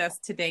sharing with us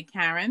today,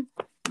 Karen.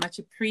 Much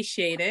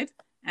appreciated.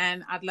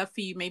 And I'd love for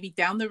you maybe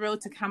down the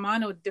road to come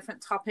on with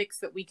different topics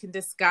that we can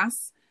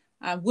discuss.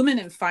 Women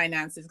in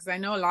finances, because I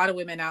know a lot of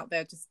women out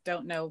there just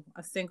don't know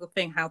a single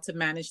thing how to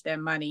manage their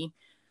money.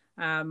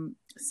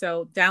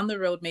 So down the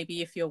road,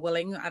 maybe if you're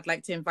willing, I'd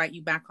like to invite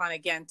you back on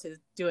again to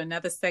do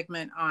another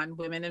segment on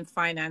women in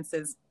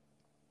finances.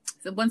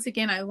 So once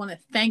again, I want to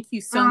thank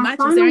you so much.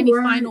 Is there any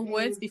final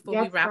words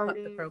before we wrap up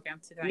the program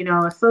today?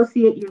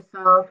 Associate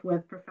yourself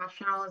with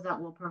professionals that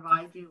will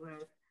provide you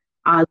with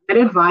good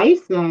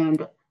advice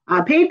and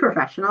paid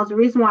professionals. The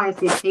reason why I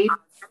say paid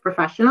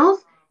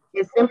professionals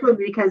is simply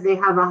because they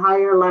have a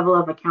higher level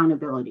of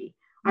accountability.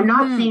 I'm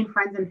not saying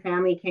friends and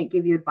family can't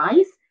give you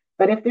advice,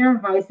 but if their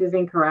advice is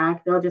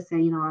incorrect, they'll just say,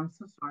 I'm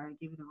so sorry, I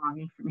gave you the wrong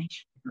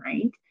information,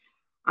 right?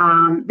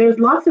 There's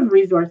lots of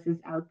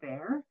resources out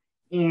there.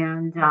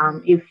 And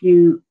if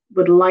you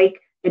would like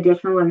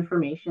additional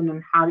information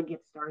on how to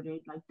get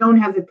started, don't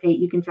hesitate.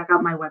 You can check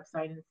out my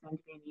website and send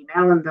me an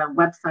email. And the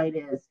website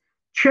is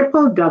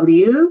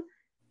www.KAB,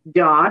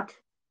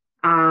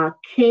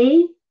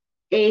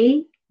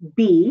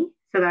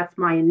 so that's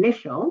my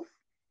initials,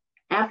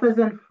 F as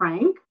in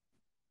Frank,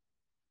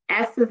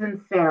 S as in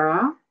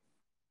Sarah,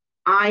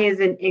 I as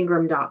in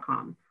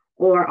Ingram.com.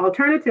 Or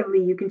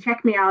alternatively, you can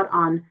check me out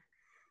on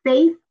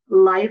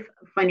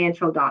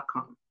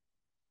faithlifefinancial.com.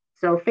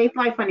 So Faith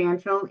Life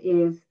Financial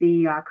is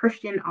the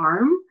Christian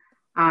arm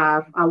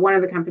of one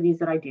of the companies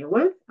that I deal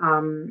with.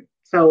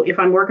 So if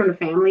I'm working with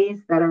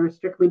families that are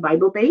strictly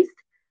Bible-based,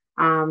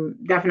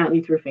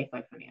 definitely through Faith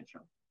Life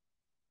Financial.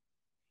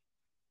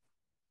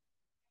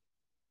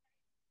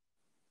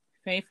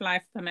 Faith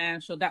Life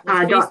Financial. That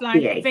was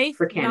Faith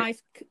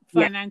Life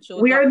Financial.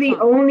 Yeah. We are the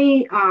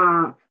only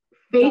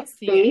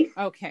faith-based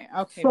sole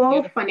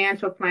beautiful.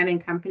 financial planning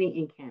company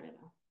in Canada.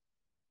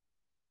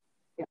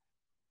 Yeah.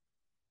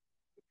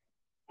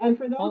 And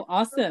for those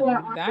awesome.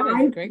 That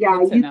is great.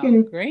 Yeah, you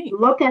can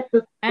look at the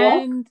book.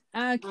 And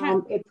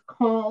it's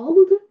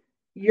called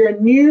Your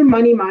New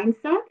Money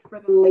Mindset for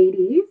the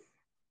ladies.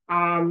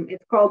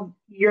 It's called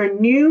Your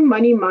New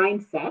Money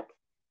Mindset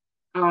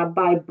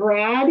by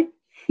Brad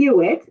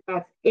Hewitt,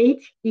 that's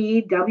Hewitt,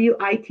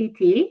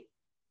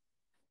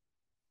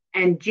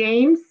 and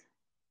James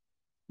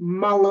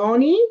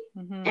Maloney,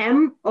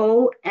 Moline.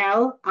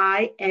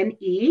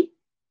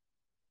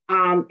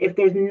 If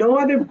there's no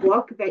other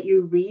book that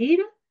you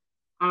read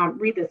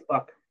this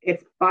book.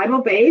 It's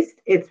Bible-based.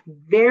 It's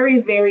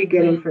very, very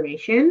good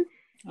information.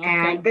 Okay.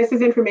 And this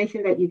is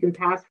information that you can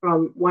pass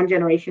from one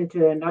generation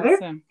to another.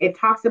 Awesome. It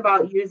talks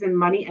about using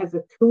money as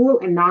a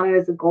tool and not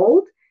as a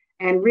gold,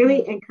 and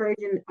really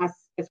encouraging us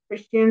as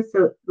Christians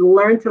to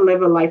learn to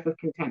live a life of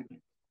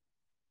contentment.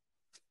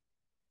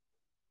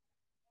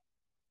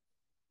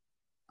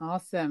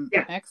 Awesome.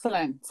 Yeah.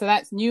 Excellent. So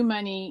that's New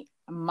Money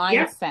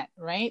Mindset,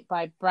 right?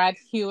 By Brad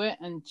Hewitt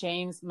and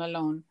James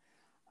Malone.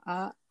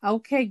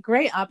 Okay,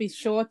 great. I'll be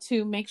sure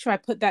to make sure I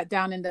put that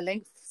down in the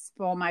links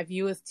for my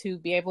viewers to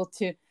be able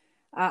to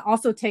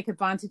also take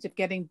advantage of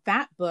getting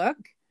that book.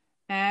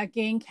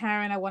 Again,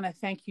 Karen, I want to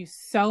thank you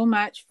so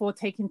much for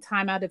taking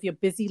time out of your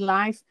busy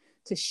life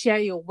to share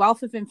your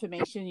wealth of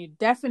information. You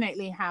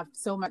definitely have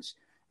so much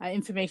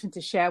information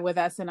to share with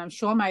us, and I'm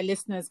sure my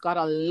listeners got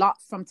a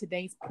lot from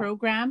today's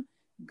program,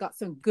 got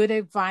some good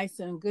advice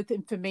and good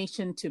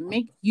information to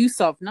make use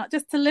of, not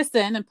just to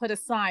listen and put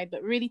aside,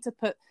 but really to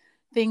put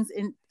things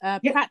in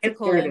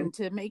practical and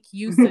to make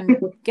use and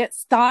get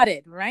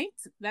started, right?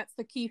 That's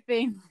the key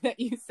thing that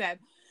you said,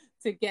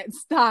 to get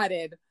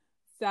started.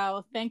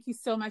 So thank you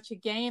so much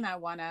again. I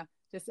want to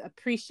just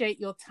appreciate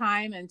your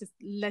time and just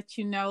let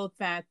you know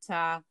that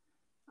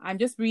I'm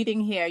just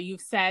reading here.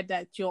 You've said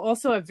that you're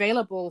also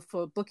available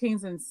for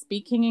bookings and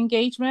speaking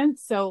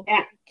engagements. So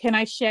can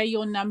I share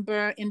your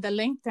number in the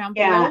link down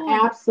below? Yeah,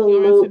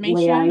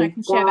 absolutely. I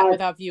can share that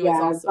with our viewers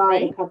also,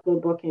 right? I've got a couple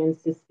of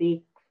bookings to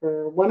speak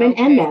for women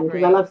and men,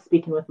 because I love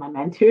speaking with my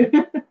men too.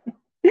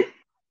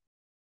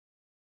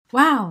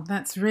 Wow,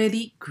 that's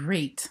really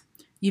great.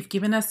 You've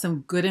given us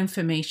some good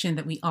information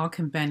that we all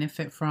can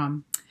benefit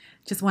from.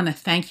 Just want to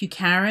thank you,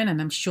 Karen,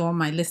 and I'm sure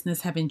my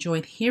listeners have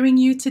enjoyed hearing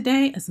you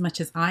today as much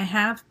as I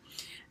have.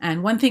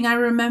 And one thing I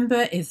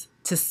remember is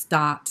to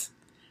start.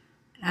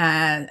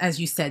 As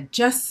you said,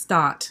 just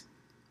start.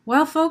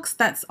 Well, folks,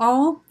 that's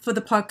all for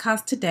the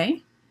podcast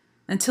today.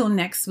 Until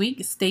next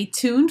week, stay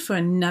tuned for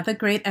another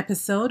great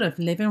episode of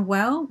Living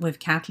Well with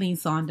Kathleen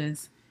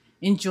Saunders.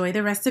 Enjoy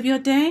the rest of your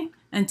day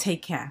and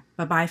take care.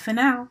 Bye-bye for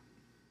now.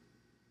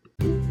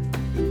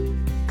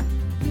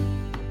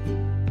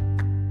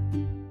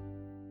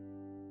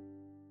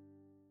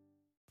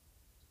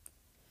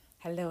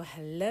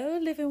 Hello,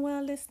 Living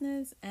Well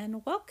listeners,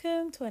 and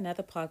welcome to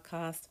another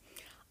podcast.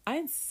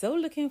 I'm so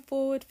looking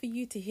forward for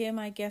you to hear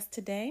my guest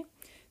today.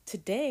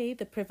 Today,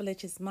 the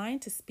privilege is mine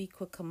to speak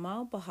with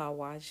Kamal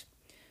Bahawaj.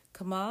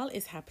 Kamal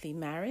is happily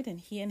married, and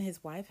he and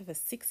his wife have a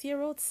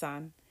 6-year-old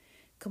son.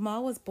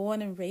 Kamal was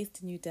born and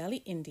raised in New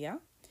Delhi, India.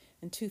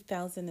 In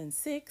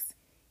 2006,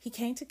 he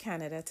came to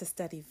Canada to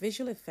study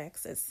visual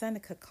effects at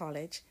Seneca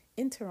College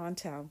in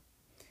Toronto.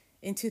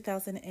 In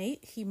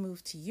 2008, he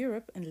moved to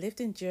Europe and lived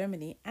in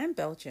Germany and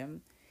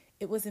Belgium.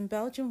 It was in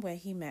Belgium where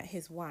he met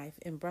his wife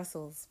in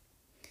Brussels.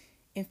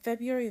 In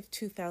February of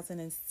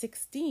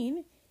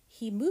 2016,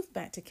 he moved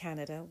back to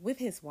Canada with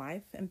his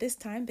wife, and this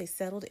time they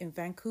settled in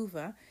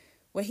Vancouver,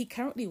 where he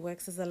currently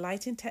works as a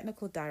lighting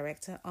technical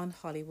director on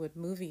Hollywood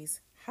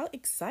movies. How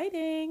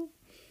exciting!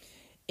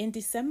 In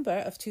December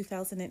of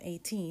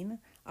 2018,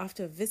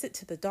 after a visit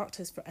to the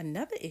doctors for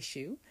another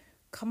issue,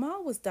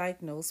 Kamal was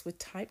diagnosed with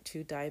type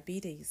 2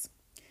 diabetes.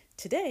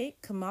 Today,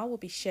 Kamal will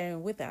be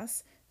sharing with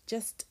us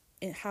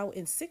how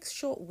in 6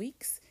 short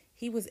weeks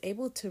he was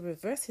able to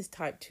reverse his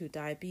type 2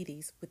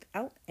 diabetes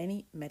without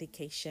any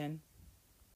medication.